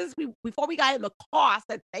 as soon as before we got in the car, I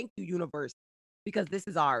said, "Thank you, universe," because this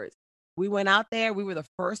is ours. We went out there, we were the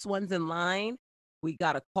first ones in line. We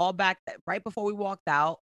got a call back that right before we walked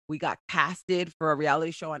out, we got casted for a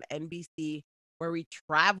reality show on NBC where we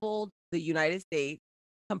traveled the United States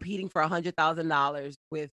competing for $100,000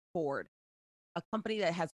 with Ford, a company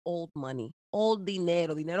that has old money, old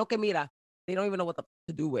dinero, dinero que mira, they don't even know what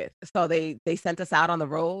to do with. So they sent us out on the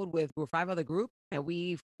road with we were 5 other group, and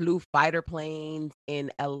we flew fighter planes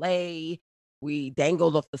in LA. We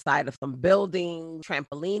dangled off the side of some buildings,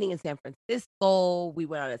 trampolining in San Francisco. We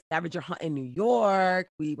went on a scavenger hunt in New York.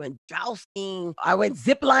 We went jousting. I went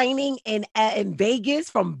ziplining in Vegas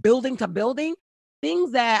from building to building.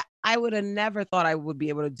 Things that I would have never thought I would be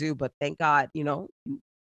able to do, but thank God,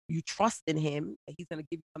 you trust in him that he's gonna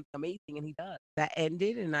give you something amazing, and he does. That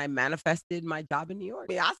ended, and I manifested my job in New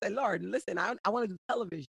York. I said, Lord, listen, I want to do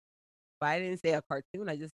television. But I didn't say a cartoon.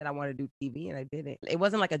 I just said I want to do TV, and I did it. It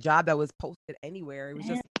wasn't like a job that was posted anywhere. It was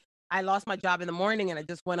Damn. just I lost my job in the morning, and I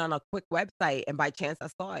just went on a quick website, and by chance I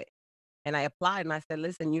saw it, and I applied, and I said,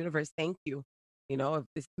 listen, universe, thank you. If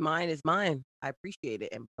this is mine, it's mine. I appreciate it,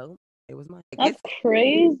 and boom, it was mine. Like, That's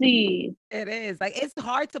crazy. it is. Like, it's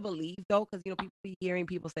hard to believe though, because people be hearing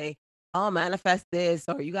people say, "Oh, manifest this,"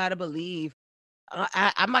 or "You gotta believe."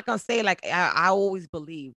 I'm not gonna say like I always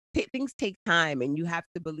believe. Things take time, and you have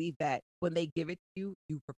to believe that when they give it to you,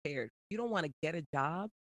 you prepared. You don't want to get a job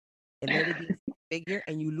and let it be a figure,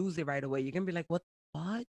 and you lose it right away. You're gonna be like, "What?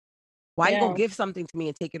 What? Why you gonna Yeah. give something to me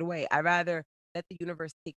and take it away?" I rather let the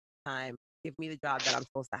universe take time, give me the job that I'm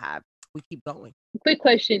supposed to have. We keep going. Quick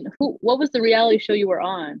question. What was the reality show you were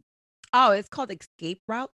on? Oh, it's called Escape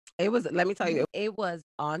Route. It was, let me tell Mhm. you, it was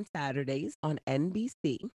on Saturdays on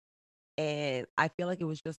NBC. And I feel like it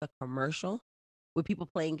was just a commercial with people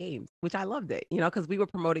playing games, which I loved it, because we were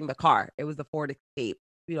promoting the car. It was the Ford Escape.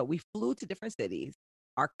 We flew to different cities.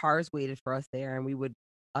 Our cars waited for us there, and we would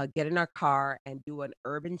get in our car and do an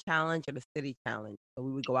urban challenge and a city challenge. So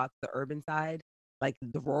we would go out to the urban side, like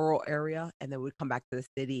the rural area, and then we'd come back to the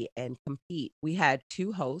city and compete. We had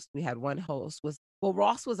two hosts. We had one host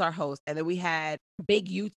Ross was our host, and then we had big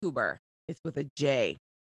YouTuber. It's with a J.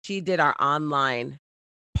 She did our online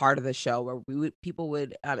part of the show where people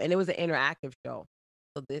would and it was an interactive show.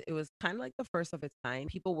 So it was kind of like the first of its kind.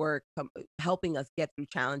 People were helping us get through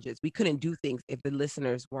challenges. We couldn't do things if the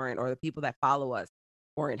listeners weren't, or the people that follow us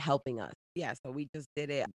weren't helping us. Yeah, so we just did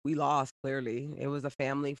it. We lost clearly. It was a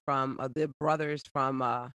family from the brothers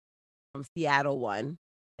from Seattle one.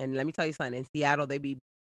 And let me tell you something, in Seattle, they be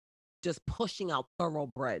just pushing out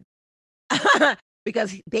thoroughbred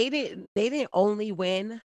because they didn't only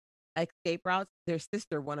win escape routes, their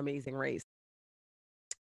sister won Amazing Race.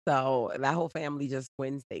 So that whole family just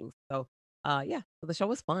wins things. So yeah, so the show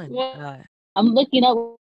was fun. Well, I'm looking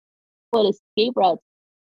up what escape routes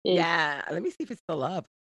is. Yeah, let me see if it's still up.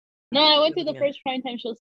 No, I went to the first primetime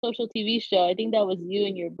show, social TV show. I think that was you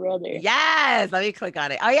and your brother. Yes, let me click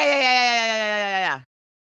on it. Oh yeah.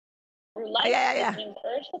 Yeah.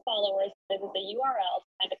 Urge the followers to visit the URL to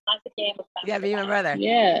find a classic game of Yeah, me and my brother.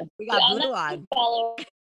 Yeah. We got Blue on. Followers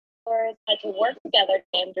had to work together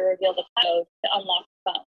game to reveal the code to unlock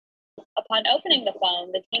the phone. Upon opening the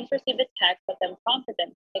phone, the teams received a text that then prompted them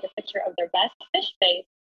to take a picture of their best fish face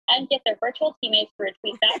and get their virtual teammates to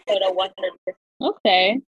retweet that photo 150.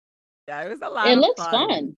 Okay. Yeah, it was a lot. It looks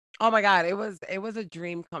fun. Oh my God, it was a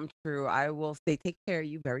dream come true. I will say, take care of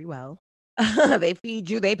you very well. They feed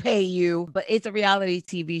you, they pay you, but it's a reality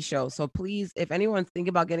TV show. So please, if anyone's thinking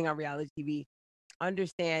about getting on reality TV,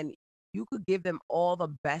 understand you could give them all the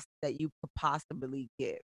best that you could possibly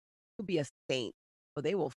give. You could be a saint, but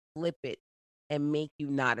they will flip it and make you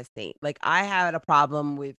not a saint. Like I had a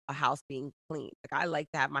problem with a house being clean. Like I like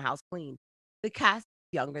to have my house clean. The cast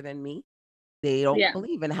is younger than me. They don't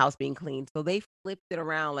believe in the house being clean. So they flipped it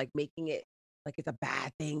around, like making it like it's a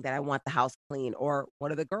bad thing that I want the house clean. Or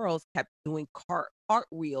one of the girls kept doing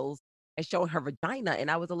cartwheels and showing her vagina.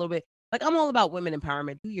 And I was a little bit like, I'm all about women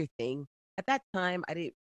empowerment. Do your thing. At that time,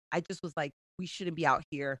 I just was like, we shouldn't be out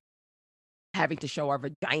here having to show our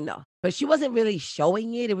vagina. But she wasn't really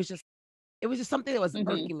showing it. It was just something that was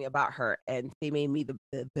irking me about her. And they made me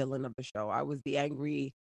the villain of the show. I was the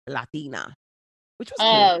angry Latina, which was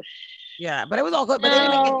cool. Yeah, but it was all good. But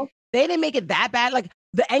they didn't make it that bad. Like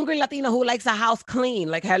the angry Latina who likes a house clean.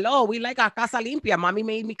 Like, hello, we like our casa limpia. Mommy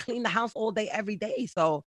made me clean the house all day, every day.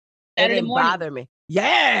 So it didn't bother me.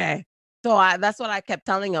 Yeah. So that's what I kept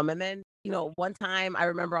telling them. And then, one time I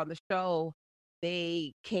remember on the show,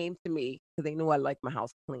 they came to me because they knew I liked my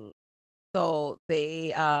house clean. So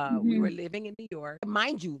we were living in New York.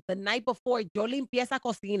 Mind you, the night before, yo limpié esa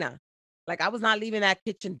cocina. Like I was not leaving that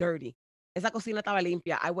kitchen dirty. Esa cocina estaba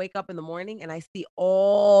limpia. I wake up in the morning and I see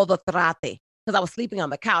all the trate because I was sleeping on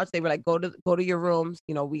the couch. They were like, go to your rooms.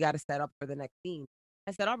 We got to set up for the next scene.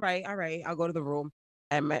 I said, all right, I'll go to the room.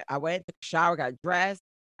 And I went, took a shower, got dressed.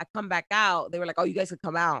 I come back out. They were like, oh, you guys could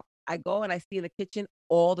come out. I go and I see in the kitchen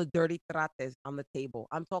all the dirty trates on the table.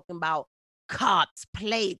 I'm talking about cups,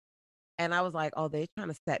 plates. And I was like, oh, they're trying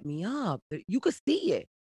to set me up. You could see it.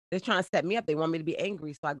 They're trying to set me up. They want me to be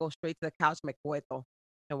angry. So I go straight to the couch, me cueto.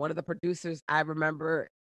 And one of the producers, I remember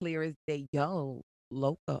clear as day, yo,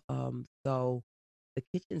 Loca, so the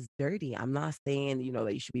kitchen's dirty. I'm not saying,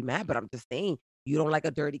 that you should be mad, but I'm just saying you don't like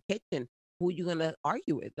a dirty kitchen. Who you gonna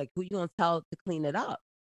argue with? Like, who you gonna tell to clean it up?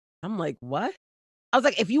 I'm like, what? I was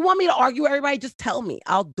like, if you want me to argue with everybody, just tell me.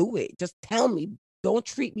 I'll do it. Just tell me. Don't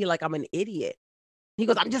treat me like I'm an idiot. He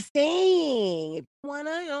goes, I'm just saying, if you want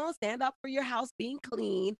to, stand up for your house being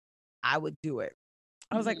clean, I would do it.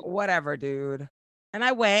 I was like, whatever, dude. And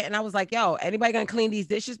I went and I was like, yo, anybody gonna clean these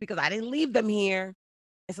dishes? Because I didn't leave them here.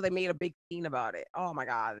 And so they made a big scene about it. Oh my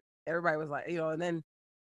God. Everybody was like, and then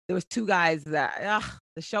there was two guys that,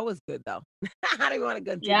 the show was good though. I didn't want to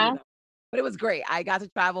continue though. But it was great. I got to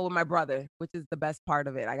travel with my brother, which is the best part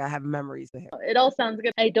of it. I got to have memories with him. It all sounds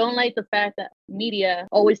good. I don't like the fact that media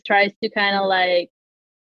always tries to kind of like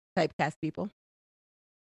typecast people.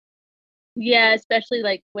 Yeah, especially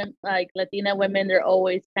like when like Latina women, they're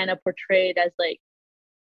always kind of portrayed as like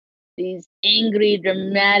these angry,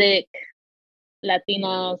 dramatic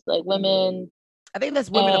Latinas, like women. I think that's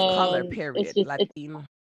women of color, period. Latino.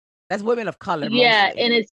 That's women of color. Yeah, mostly.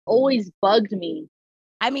 And it's always bugged me.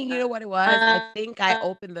 I mean, you know what it was? I think I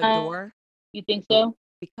opened the door. You think so?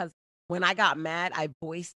 Because when I got mad, I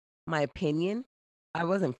voiced my opinion. I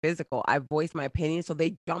wasn't physical. I voiced my opinion. So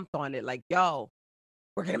they jumped on it like, yo,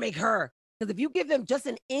 we're going to make her. Because if you give them just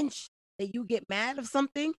an inch that you get mad of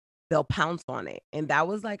something, they'll pounce on it. And that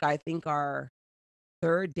was like, I think our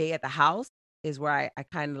third day at the house is where I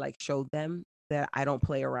kind of like showed them that I don't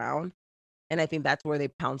play around. And I think that's where they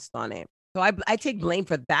pounced on it. So I take blame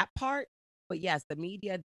for that part. But yes, the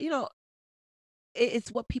media,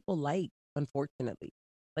 it's what people like, unfortunately.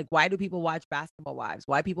 Like, why do people watch Basketball Wives?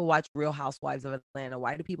 Why people watch Real Housewives of Atlanta?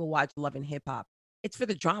 Why do people watch Love and Hip Hop? It's for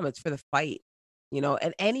the drama. It's for the fight.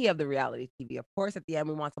 and any of the reality TV. Of course, at the end,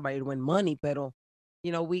 we want somebody to win money, but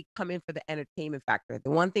we come in for the entertainment factor.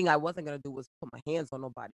 The one thing I wasn't gonna do was put my hands on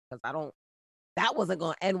nobody because that wasn't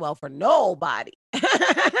gonna end well for nobody.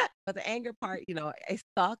 But the anger part, it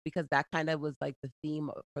stuck because that kind of was like the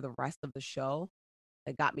theme for the rest of the show.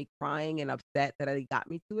 It got me crying and upset that it got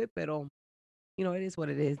me to it, but it is what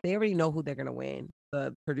it is. They already know who they're gonna win.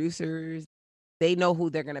 The producers, they know who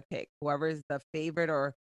they're gonna pick. Whoever is the favorite,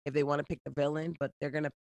 or if they want to pick the villain, but they're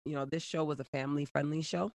gonna, this show was a family friendly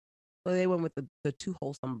show, so they went with the two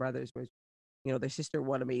wholesome brothers, which their sister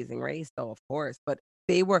won Amazing Race, so of course, but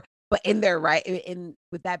they were, but in their right, in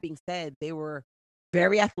with that being said, they were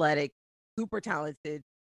very athletic, super talented.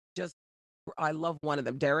 Just I love one of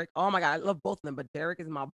them, Derek. Oh my God, I love both of them, but Derek is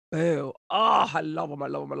my boo. Oh, I love him. I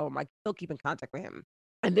love him. I love him. I still keep in contact with him.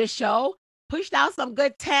 And this show pushed out some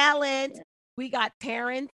good talent. Yeah. We got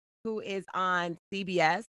Terrence, who is on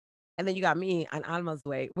CBS, and then you got me on Alma's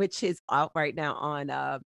Way, which is out right now on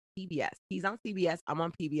PBS. He's on CBS. I'm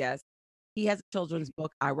on PBS. He has a children's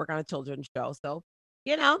book. I work on a children's show. So,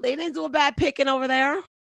 they didn't do a bad picking over there.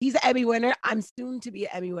 He's an Emmy winner. I'm soon to be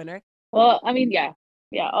an Emmy winner. Well, I mean, yeah,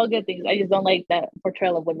 all good things. I just don't like that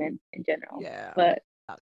portrayal of women in general. Yeah. But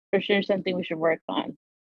for sure, something we should work on.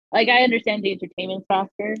 Like, I understand the entertainment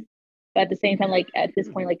factor, but at the same time, like, at this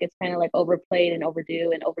point, like, it's kind of like overplayed and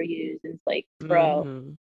overdue and overused. And it's like,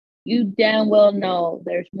 bro, you damn well know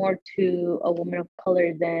there's more to a woman of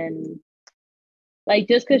color than, like,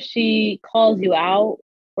 just because she calls you out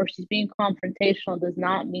or she's being confrontational does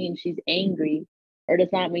not mean she's angry or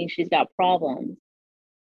does not mean she's got problems.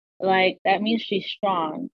 Like, that means she's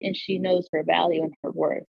strong and she knows her value and her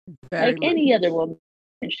worth. Very like much. any other woman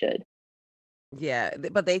should. Yeah,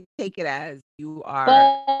 but they take it as you are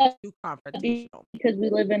But too confrontational. because we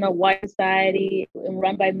live in a white society and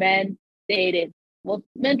run by men,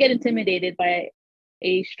 men get intimidated by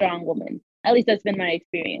a strong woman. At least that's been my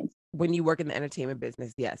experience. When you work in the entertainment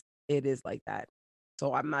business, yes, it is like that.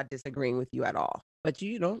 So I'm not disagreeing with you at all. But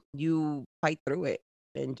you fight through it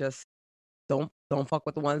and just don't fuck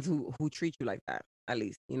with the ones who treat you like that, at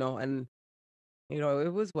least, and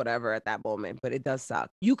it was whatever at that moment, but it does suck.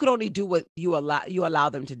 You could only do what you allow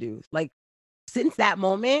them to do. Like, since that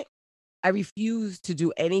moment, I refuse to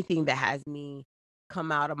do anything that has me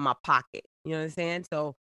come out of my pocket. You know what I'm saying?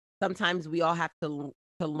 So sometimes we all have to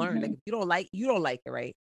learn. Like, if you don't like it,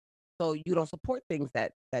 right? So you don't support things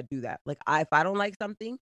that do that. Like, if I don't like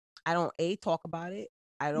something, I don't talk about it.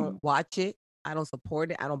 I don't watch it. I don't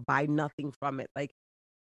support it. I don't buy nothing from it. Like,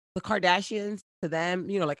 the Kardashians, to them,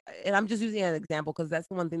 like, and I'm just using an example because that's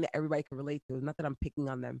the one thing that everybody can relate to. Not that I'm picking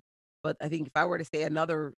on them, but I think if I were to say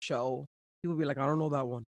another show, people would be like, I don't know that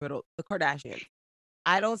one. But the Kardashians,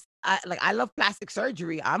 I love plastic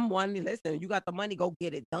surgery. I'm one. Listen, you got the money, go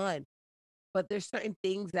get it done. But there's certain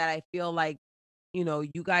things that I feel like,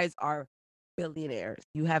 you guys are billionaires.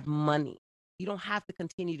 You have money. You don't have to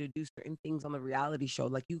continue to do certain things on the reality show.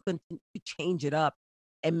 Like, you can change it up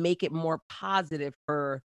and make it more positive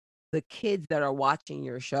for the kids that are watching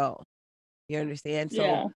your show. You understand?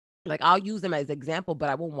 Yeah. So, like, I'll use them as example, but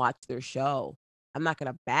I won't watch their show. I'm not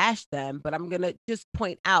gonna bash them, but I'm gonna just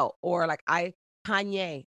point out, or like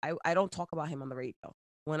Kanye, I don't talk about him on the radio.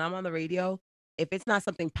 When I'm on the radio, if it's not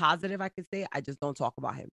something positive I could say, I just don't talk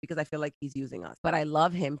about him because I feel like he's using us. But I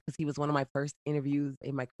love him because he was one of my first interviews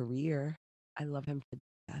in my career. I love him to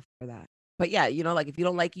death for that. But yeah, like, if you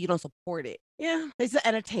don't like it, you don't support it. Yeah, it's the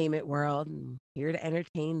entertainment world. And here to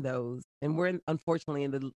entertain those. And we're unfortunately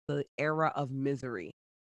in the era of misery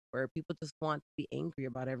where people just want to be angry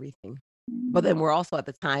about everything. But then we're also at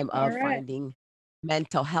the time of finding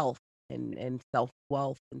mental health and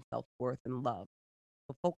self-wealth and self-worth and love.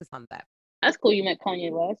 So focus on that. That's cool. You met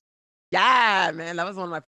Kanye West. Yeah, man. That was one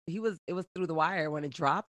of my, it was Through the Wire when it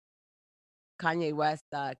dropped. Kanye West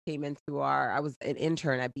came into I was an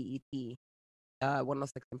intern at BET,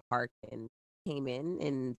 106 in Park, and came in,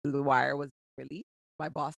 and Through the Wire was released. My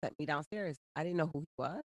boss sent me downstairs. I didn't know who he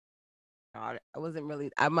was. I wasn't really,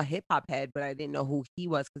 I'm a hip hop head, but I didn't know who he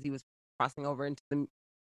was because he was crossing over into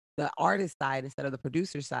the artist side instead of the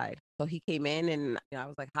producer side. So he came in and I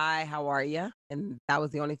was like, hi, how are you? And that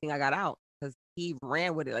was the only thing I got out because he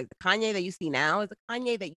ran with it. Like, the Kanye that you see now is the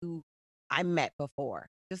Kanye that I met before,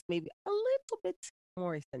 just maybe a little bit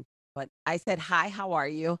more eccentric. But I said, hi, how are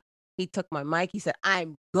you? He took my mic. He said,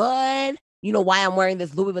 I'm good. You know why I'm wearing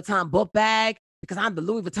this Louis Vuitton book bag? Because I'm the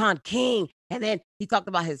Louis Vuitton king. And then he talked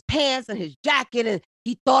about his pants and his jacket, and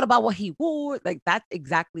he thought about what he wore. Like, that's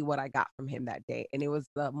exactly what I got from him that day. And it was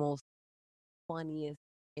the most funniest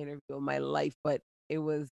interview of my life, but it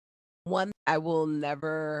was One I will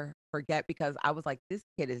never forget because I was like, this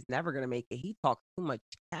kid is never gonna make it. He talks too much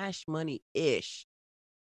cash money ish.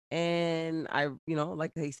 And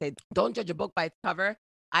like they said, don't judge a book by its cover.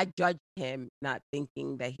 I judged him not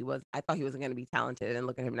thinking that I thought he wasn't going to be talented. And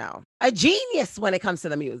look at him now. A genius when it comes to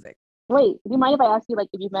the music. Wait, do you mind if I ask you, like,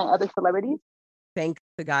 if you've met other celebrities? Thanks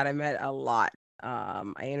to God, I met a lot. I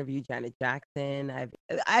interviewed Janet Jackson.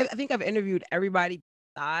 I think I've interviewed everybody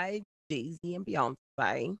besides Jay-Z and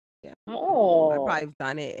Beyonce. Yeah. I Oh, probably have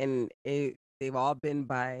done it, and they've all been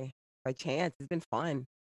by chance. It's been fun.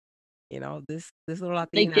 This little like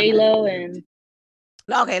Latina J has Lo lived. and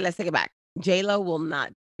Okay, let's take it back. J-Lo will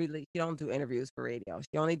not really, she don't do interviews for radio.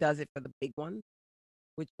 She only does it for the big one,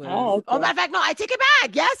 which was, oh, matter okay. of fact, no, I take it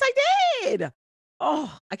back. Yes, I did.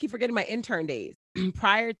 Oh, I keep forgetting my intern days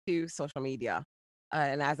prior to social media.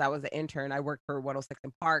 And as I was an intern, I worked for 106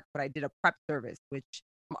 in Park, but I did a prep service, which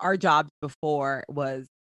our job before was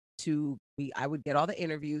I would get all the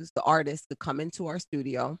interviews, the artists to come into our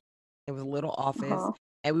studio. It was a little office, Uh-huh.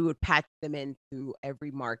 and we would patch them into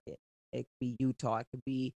every market. It could be Utah, it could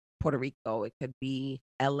be Puerto Rico, it could be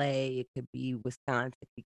LA, it could be Wisconsin, it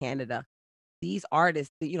could be Canada. These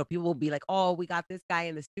artists, people will be like, oh, we got this guy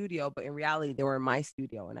in the studio, but in reality, they were in my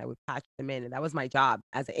studio and I would patch them in. And that was my job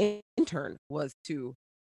as an intern, was to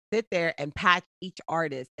sit there and patch each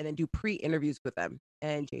artist and then do pre-interviews with them.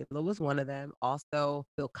 And J-Lo was one of them. Also,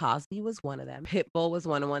 Bill Cosby was one of them. Pitbull was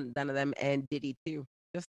one of them, and Diddy too.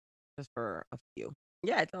 Just for a few.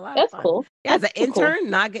 Yeah, it's a lot of That's fun. cool. Yeah, as That's an super cool. intern,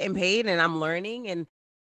 not getting paid, and I'm learning and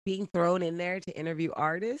being thrown in there to interview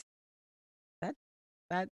artists. That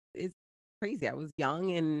that is crazy. I was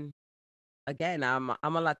young, and again, I'm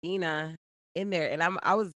a Latina in there, and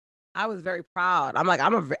I was very proud. I'm like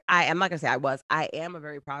I'm not gonna say I was. I am a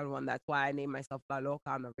very proud one. That's why I named myself La Loca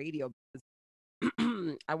on the radio, because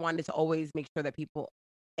I wanted to always make sure that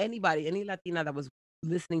any Latina that was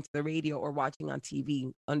listening to the radio or watching on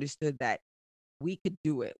TV understood that we could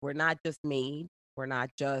do it. We're not just maids. We're not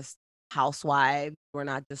just housewives. We're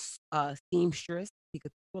not just seamstress, because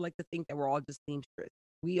people like to think that we're all just seamstress.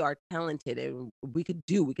 We are talented, and we could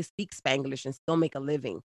speak Spanglish and still make a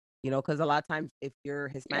living. Because a lot of times if you're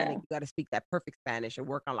Hispanic, Yeah. you got to speak that perfect Spanish and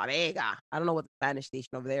work on La Mega. I don't know what the Spanish station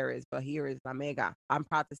over there is, but here is La Mega. I'm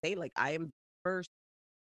proud to say, like, I am first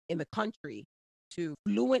in the country to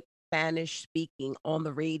fluent Spanish speaking on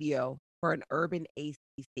the radio for an urban AC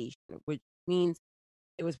station, which means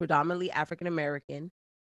it was predominantly African American.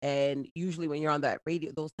 And usually when you're on that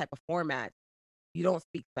radio, those type of formats, you don't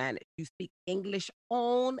speak Spanish. You speak English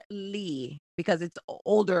only, because it's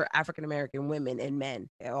older African American women and men.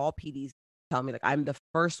 And all PDs tell me, like, I'm the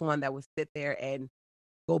first one that would sit there and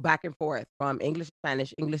go back and forth from English to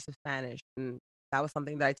Spanish, English to Spanish. And that was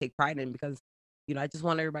something that I take pride in, because, I just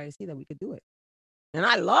want everybody to see that we could do it. And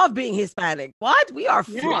I love being Hispanic. What? We are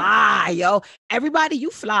Yeah. fly, yo. Everybody, you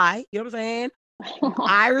fly. You know what I'm saying?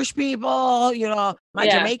 Irish people, my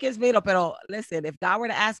Yeah. Jamaicans made up. Pero listen, if God were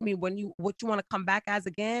to ask me what you want to come back as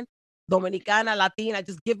again, Dominicana, Latina,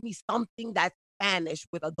 just give me something that's Spanish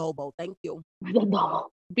with adobo. Thank you.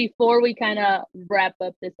 Before we kind of wrap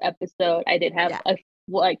up this episode, I did have Yeah.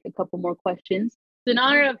 a couple more questions. So in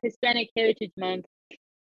honor of Hispanic Heritage Month,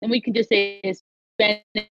 and we can just say Hispanic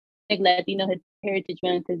Latino Heritage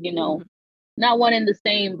Month, because Mhm. not one and the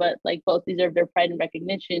same, but like both deserve their pride and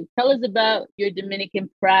recognition. Tell us about your Dominican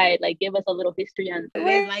pride. Like, give us a little history on It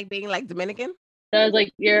is like being like Dominican. Tell us,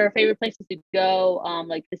 like, your favorite places to go,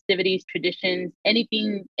 like festivities, traditions,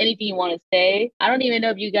 anything you want to say. I don't even know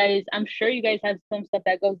if you guys. I'm sure you guys have some stuff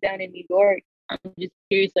that goes down in New York. I'm just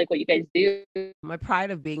curious, like, what you guys do. My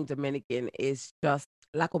pride of being Dominican is just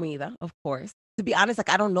la comida, of course. To be honest, like,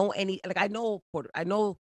 I don't know any, like, I know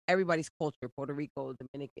everybody's culture, Puerto Rico,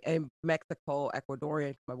 Dominican, and Mexico,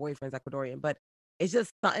 Ecuadorian. My boyfriend's Ecuadorian, but it's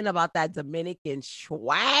just something about that Dominican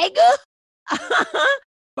swag.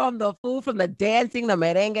 From the food, from the dancing, the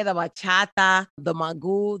merengue, the bachata, the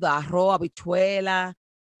magoo, the arroz, habichuela.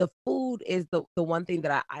 The food is the one thing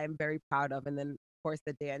that I am very proud of. And then, of course,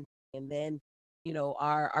 the dancing. And then,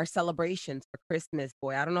 our celebrations for Christmas.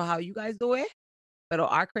 Boy, I don't know how you guys do it, but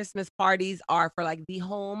our Christmas parties are for like the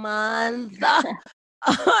whole month.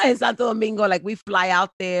 In Santo Domingo, like, we fly out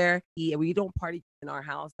there. Yeah, we don't party in our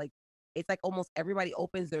house. Like, it's like almost everybody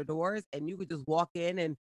opens their doors and you could just walk in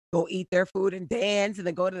and go eat their food and dance, and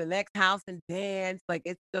then go to the next house and dance. Like,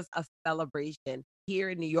 it's just a celebration. Here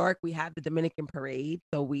in New York, we have the Dominican Parade.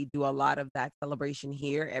 So we do a lot of that celebration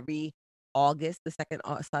here every August, the second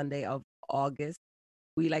Sunday of August.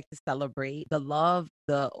 We like to celebrate the love,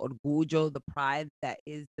 the orgullo, the pride that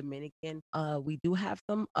is Dominican. We do have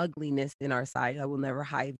some ugliness in our side. I will never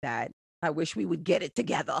hide that. I wish we would get it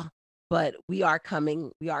together. but we are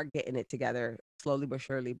getting it together slowly but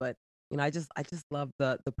surely. But I just love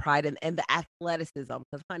the pride and the athleticism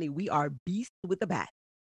because, honey, we are beasts with the bat.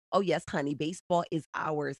 Oh yes, honey, baseball is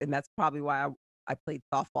ours, and that's probably why I played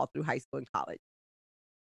softball through high school and college.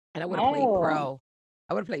 And I would have played Oh, pro.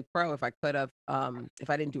 I would have played pro if I could have, if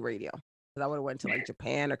I didn't do radio, because I would have went to like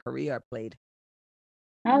Japan or Korea. I played.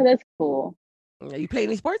 oh, that's cool. You play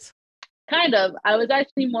any sports? Kind of. I was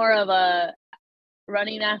actually more of a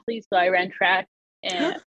running athlete, so I ran track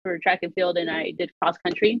and for track and field, and I did cross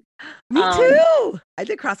country. Me Um, too. I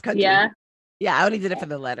did cross country. yeah, Yeah, I only did it for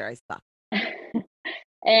the letter. I stopped. and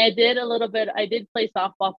I did a little bit. I did play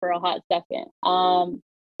softball for a hot second.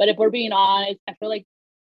 But if we're being honest, I feel like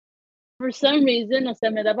for some reason, o sea,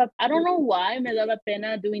 I don't know why me daba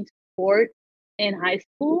pena doing sport in high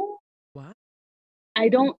school. What? I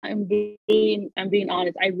don't. I'm being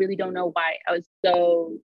honest. I really don't know why. I was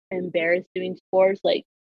so embarrassed doing sports, like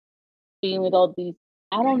being with all these.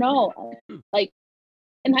 I don't know. Like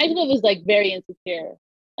in high school, it was like very insecure,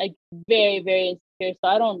 like very very insecure. So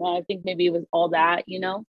I don't know. I think maybe it was all that,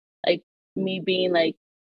 like me being like,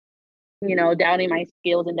 doubting my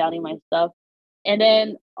skills and doubting my stuff. And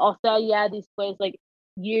then also, yeah, these plays like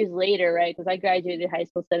years later, right? Because I graduated high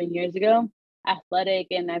school 7 years ago, athletic,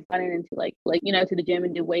 and I've gotten into to the gym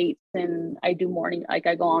and do weights, and I do morning, like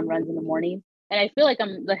I go on runs in the morning, and I feel like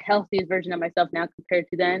I'm the healthiest version of myself now compared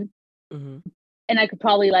to then, Mm-hmm. and I could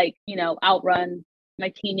probably outrun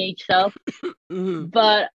my teenage self, Mm-hmm.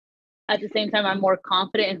 but at the same time, I'm more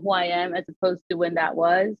confident in who I am as opposed to when that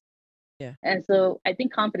was. Yeah. And so I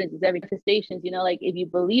think confidence is every manifestations, like if you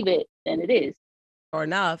believe it, then it is. Or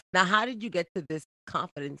enough. Now, how did you get to this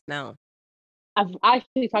confidence now? I've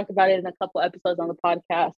actually talked about it in a couple episodes on the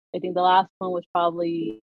podcast. I think the last one was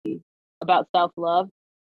probably about self-love,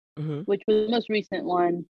 Mm-hmm. which was the most recent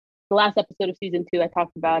one. The last episode of season 2, I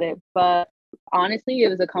talked about it. But honestly, it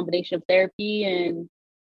was a combination of therapy and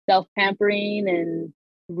self-pampering and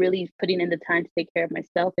really putting in the time to take care of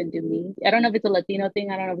myself and do me. I don't know if it's a Latino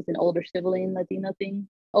thing. I don't know if it's an older sibling Latino thing.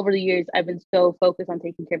 Over the years, I've been so focused on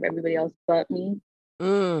taking care of everybody else but me.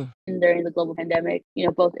 Mm. And during the global pandemic,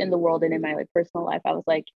 both in the world and in my personal life, I was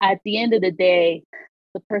like, at the end of the day,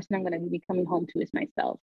 the person I'm going to be coming home to is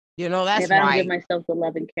myself. And That's if I don't give right. myself the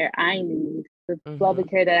love and care I need, the love Mm-hmm. and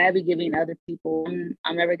care that I be giving other people,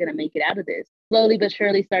 I'm never going to make it out of this. Slowly but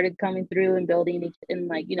surely started coming through and building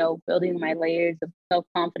building my layers of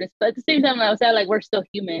self-confidence. But at the same time, I was like, we're still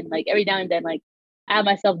human. Like every now and then, like I have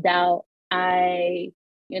my self-doubt. I,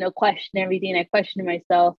 question everything. I question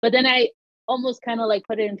myself. But then I almost kind of like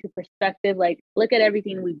put it into perspective. Like, look at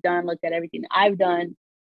everything we've done. Look at everything I've done.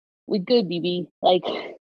 We good, BB. Like,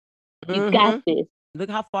 you Mm-hmm. got this. Look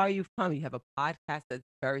how far you've come. You have a podcast that's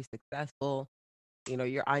very successful.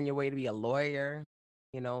 You're on your way to be a lawyer.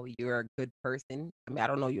 You're a good person. I mean, I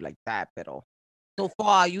don't know you like that, but so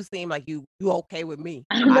far you seem like you okay with me.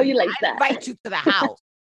 I don't know you like I'd that. invite you to the house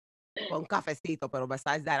for un cafecito, pero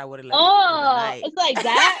besides that, I wouldn't let you spend the Oh, night. it's like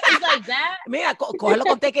that. It's like that. Mira, cógelo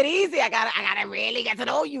con take it easy. I gotta really get to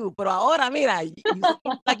know you. Pero ahora, mira, you seem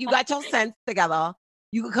like you got your sense together.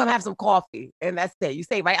 You can come have some coffee, and that's it. You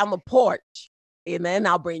stay right on the porch, and then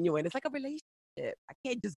I'll bring you in. It's like a relationship. I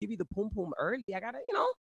can't just give you the pum pum early. I gotta,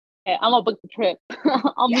 Okay, I'm gonna book the trip.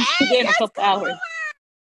 I'll meet you there in a couple come hours. on.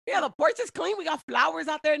 Yeah, the porch is clean. We got flowers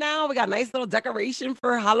out there now. We got nice little decoration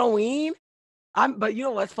for Halloween. But you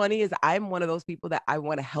know what's funny is I'm one of those people that I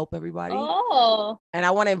want to help everybody. Oh, And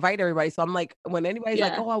I want to invite everybody. So I'm like, when anybody's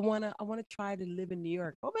like, yeah. oh, I wanna try to live in New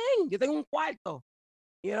York. Oh man, yo tengo un cuarto.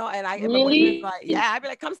 And my boyfriend's Really? like, yeah, I'd be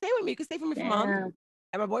like, come stay with me. You can stay for me for a month. Damn.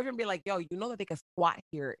 And my boyfriend be like, yo, you know that they can squat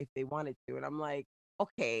here if they wanted to. And I'm like,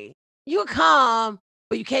 okay, you come,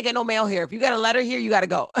 but you can't get no mail here. If you got a letter here, you gotta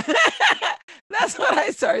go. That's what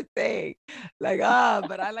I start saying. Like,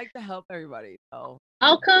 but I like to help everybody. So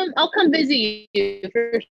I'll come visit you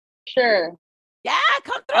for sure. yeah,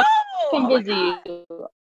 come through. I'll come Oh my visit God. you.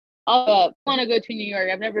 I want to go to New York.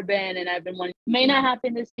 I've never been, and I've been wanting. May not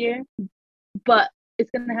happen this year, but it's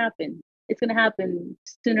gonna happen. It's gonna happen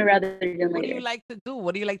sooner rather than later. What do you like to do?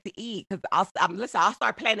 What do you like to eat? Because I'll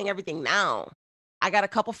start planning everything now. I got a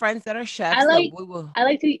couple friends that are chefs. I like we will. I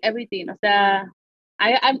like to eat everything. O sea,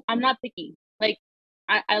 I'm not picky. Like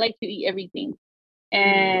I like to eat everything.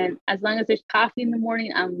 And as long as there's coffee in the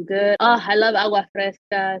morning, I'm good. Oh, I love agua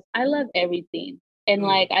frescas. I love everything. And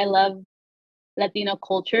I love Latino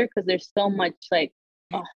culture because there's so much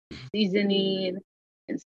seasoning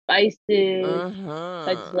and spices. So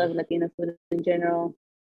I just love Latino food in general.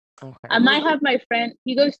 Okay. I might have my friend,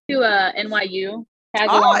 he goes to NYU, tag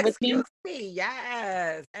Oh, along with me. excuse me.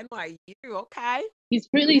 Yes. NYU. Okay. He's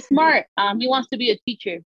really smart. He wants to be a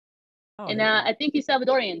teacher. Oh, and yeah. I think he's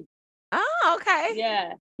Salvadorian. Oh, okay.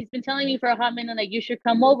 Yeah, he's been telling me for a hot minute, like, you should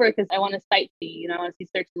come over because I want to sightsee. I want to see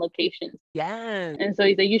certain locations. Yes. And so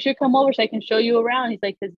he's like, you should come over so I can show you around. He's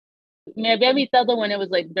like, because me había avisado when it was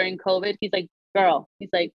like during COVID. He's like, girl, he's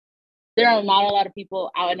like, there are not a lot of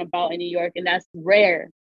people out and about in New York, and that's rare.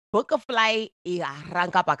 Book a flight y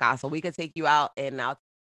arranca para acá so we can take you out and out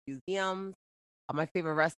to museums. My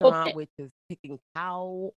favorite restaurant, Okay. which is Picking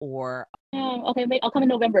Cow, or Okay, maybe I'll come in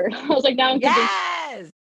November. I was like, now I'm convinced. yes.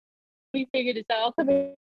 We figured this out. I'll come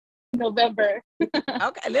in November.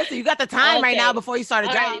 Okay, listen, you got the time right now Okay. before you start a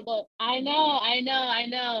All job. right, well, I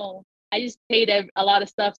know. I just paid a lot of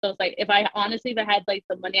stuff, so it's like if I had like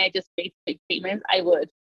the money I just made to make payments, I would.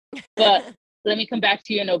 But let me come back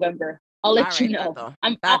to you in November. I'll let you know.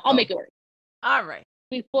 I'll make it work. All right.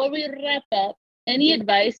 Before we wrap up, any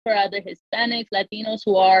advice for other Hispanics, Latinos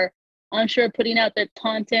who are unsure putting out their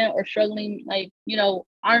content or struggling, like,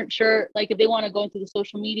 aren't sure, like, if they want to go into the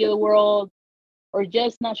social media world or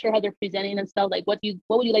just not sure how they're presenting themselves? Like, what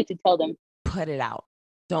would you like to tell them? Put it out.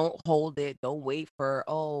 Don't hold it. Don't wait for,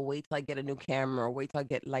 wait till I get a new camera or wait till I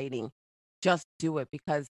get lighting. Just do it,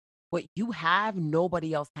 because what you have,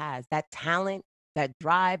 nobody else has. That talent, that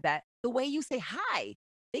drive, that the way you say hi.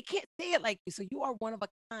 They can't say it like you. So you are one of a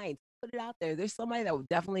kind. Put it out there. There's somebody that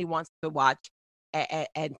definitely wants to watch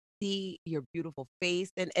and see your beautiful face.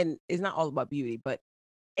 And it's not all about beauty, but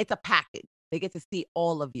it's a package. They get to see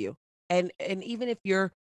all of you. And even if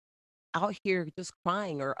you're out here just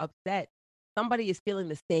crying or upset, somebody is feeling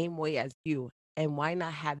the same way as you. And why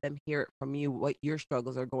not have them hear it from you, what your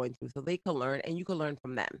struggles are going through, so they can learn and you can learn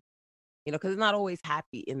from them. Because it's not always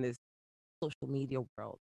happy in this social media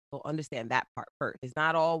world. So understand that part first. It's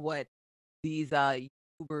not all what these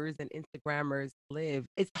YouTubers and Instagrammers live.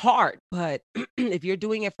 It's hard, but if you're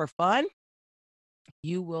doing it for fun,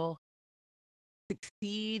 you will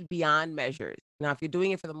succeed beyond measures. Now, if you're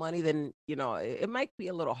doing it for the money, then it might be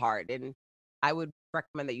a little hard, and I would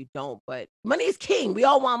recommend that you don't. But money is king. We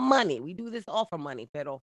all want money. We do this all for money.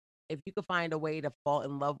 Pero if you could find a way to fall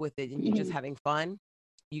in love with it and you're just having fun,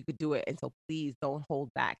 you could do it. And so please don't hold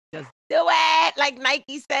back. Just do it. Like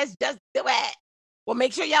Nike says, just do it. Well,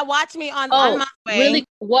 make sure y'all watch me on my way. Really?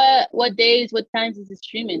 What days, what times is it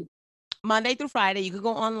streaming? Monday through Friday. You can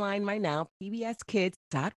go online right now,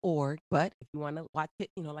 pbskids.org. But if you want to watch it,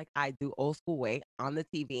 like I do, old school way, on the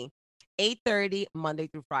TV, 8:30 Monday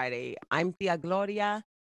through Friday. I'm Tia Gloria.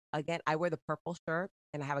 Again, I wear the purple shirt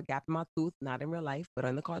and I have a gap in my tooth, not in real life, but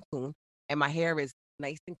on the cartoon. And my hair is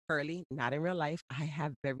nice and curly, not in real life. I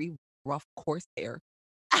have very rough, coarse hair.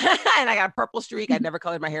 And I got a purple streak. I never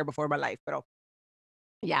colored my hair before in my life. But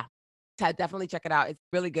yeah, definitely check it out. It's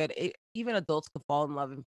really good. Even adults can fall in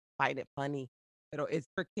love and find it funny. It's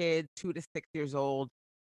for kids 2 to 6 years old.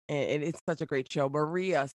 And it's such a great show.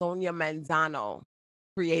 Sonia Manzano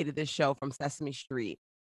created this show from Sesame Street.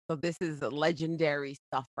 So this is legendary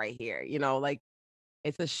stuff right here. Like,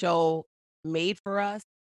 it's a show made for us,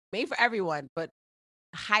 made for everyone, but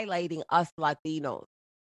highlighting us Latinos,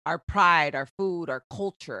 our pride, our food, our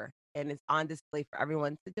culture. And it's on display for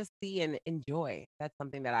everyone to just see and enjoy. That's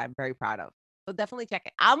something that I'm very proud of. So definitely check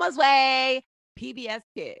it. Alma's Way, PBS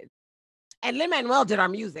Kids. And Lin-Manuel did our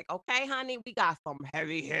music. Okay, honey? We got some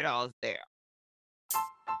heavy hitters there.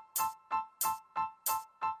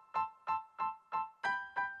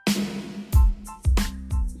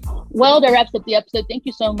 Well, that wraps up the episode. Thank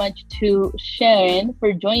you so much to Sharon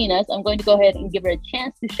for joining us. I'm going to go ahead and give her a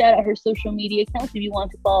chance to shout out her social media accounts if you want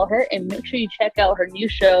to follow her. And make sure you check out her new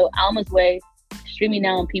show, Alma's Way, streaming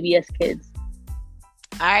now on PBS Kids.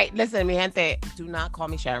 All right, listen, mi gente, do not call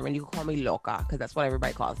me Sharon. You can call me Loca, because that's what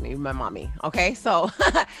everybody calls me, my mommy. Okay, so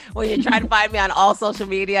when you try to find me on all social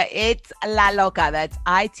media, it's La Loca. That's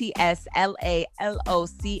ITSLALOCA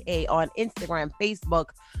on Instagram, Facebook,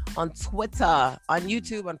 on Twitter, on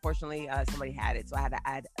YouTube. Unfortunately, somebody had it, so I had to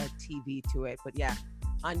add a TV to it. But yeah,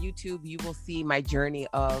 on YouTube, you will see my journey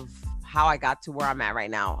of how I got to where I'm at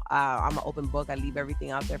right now. I'm an open book. I leave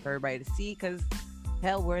everything out there for everybody to see, because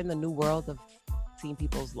hell, we're in the new world of seeing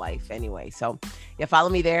people's life anyway. So yeah, follow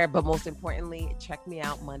me there. But most importantly, check me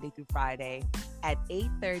out Monday through Friday at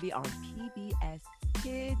 8:30 on PBS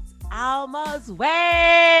Kids, Alma's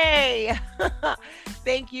Way.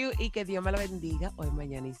 Thank you. Y que Dios me lo bendiga hoy,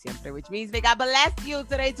 mañana y siempre, which means may God bless you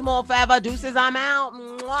today, tomorrow, forever. Deuces, I'm out.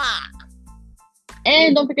 Mwah.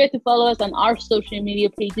 And don't forget to follow us on our social media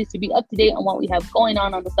pages to be up to date on what we have going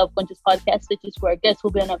on the Self-Conscious Podcast, such as where our guests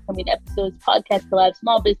will be on upcoming episodes, podcast collabs,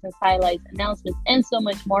 small business highlights, announcements, and so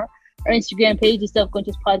much more. Our Instagram page is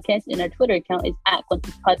Self-Conscious Podcast, and our Twitter account is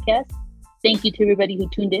 @Conscious Podcast. Thank you to everybody who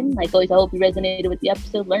tuned in. Like always, I hope you resonated with the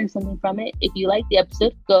episode, learned something from it. If you liked the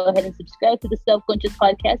episode, go ahead and subscribe to the Self-Conscious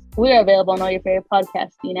Podcast. We are available on all your favorite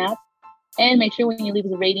podcasting apps. And make sure when you leave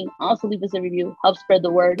us a rating, also leave us a review. Help spread the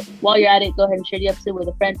word. While you're at it, go ahead and share the episode with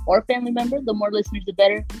a friend or family member. The more listeners, the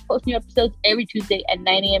better. We post new episodes every Tuesday at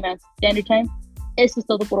 9 a.m. Mountain Standard Time. Eso es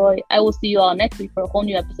todo por hoy. I will see you all next week for a whole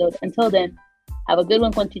new episode. Until then, have a good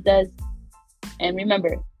one, Conchitas. And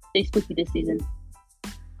remember, stay spooky this season.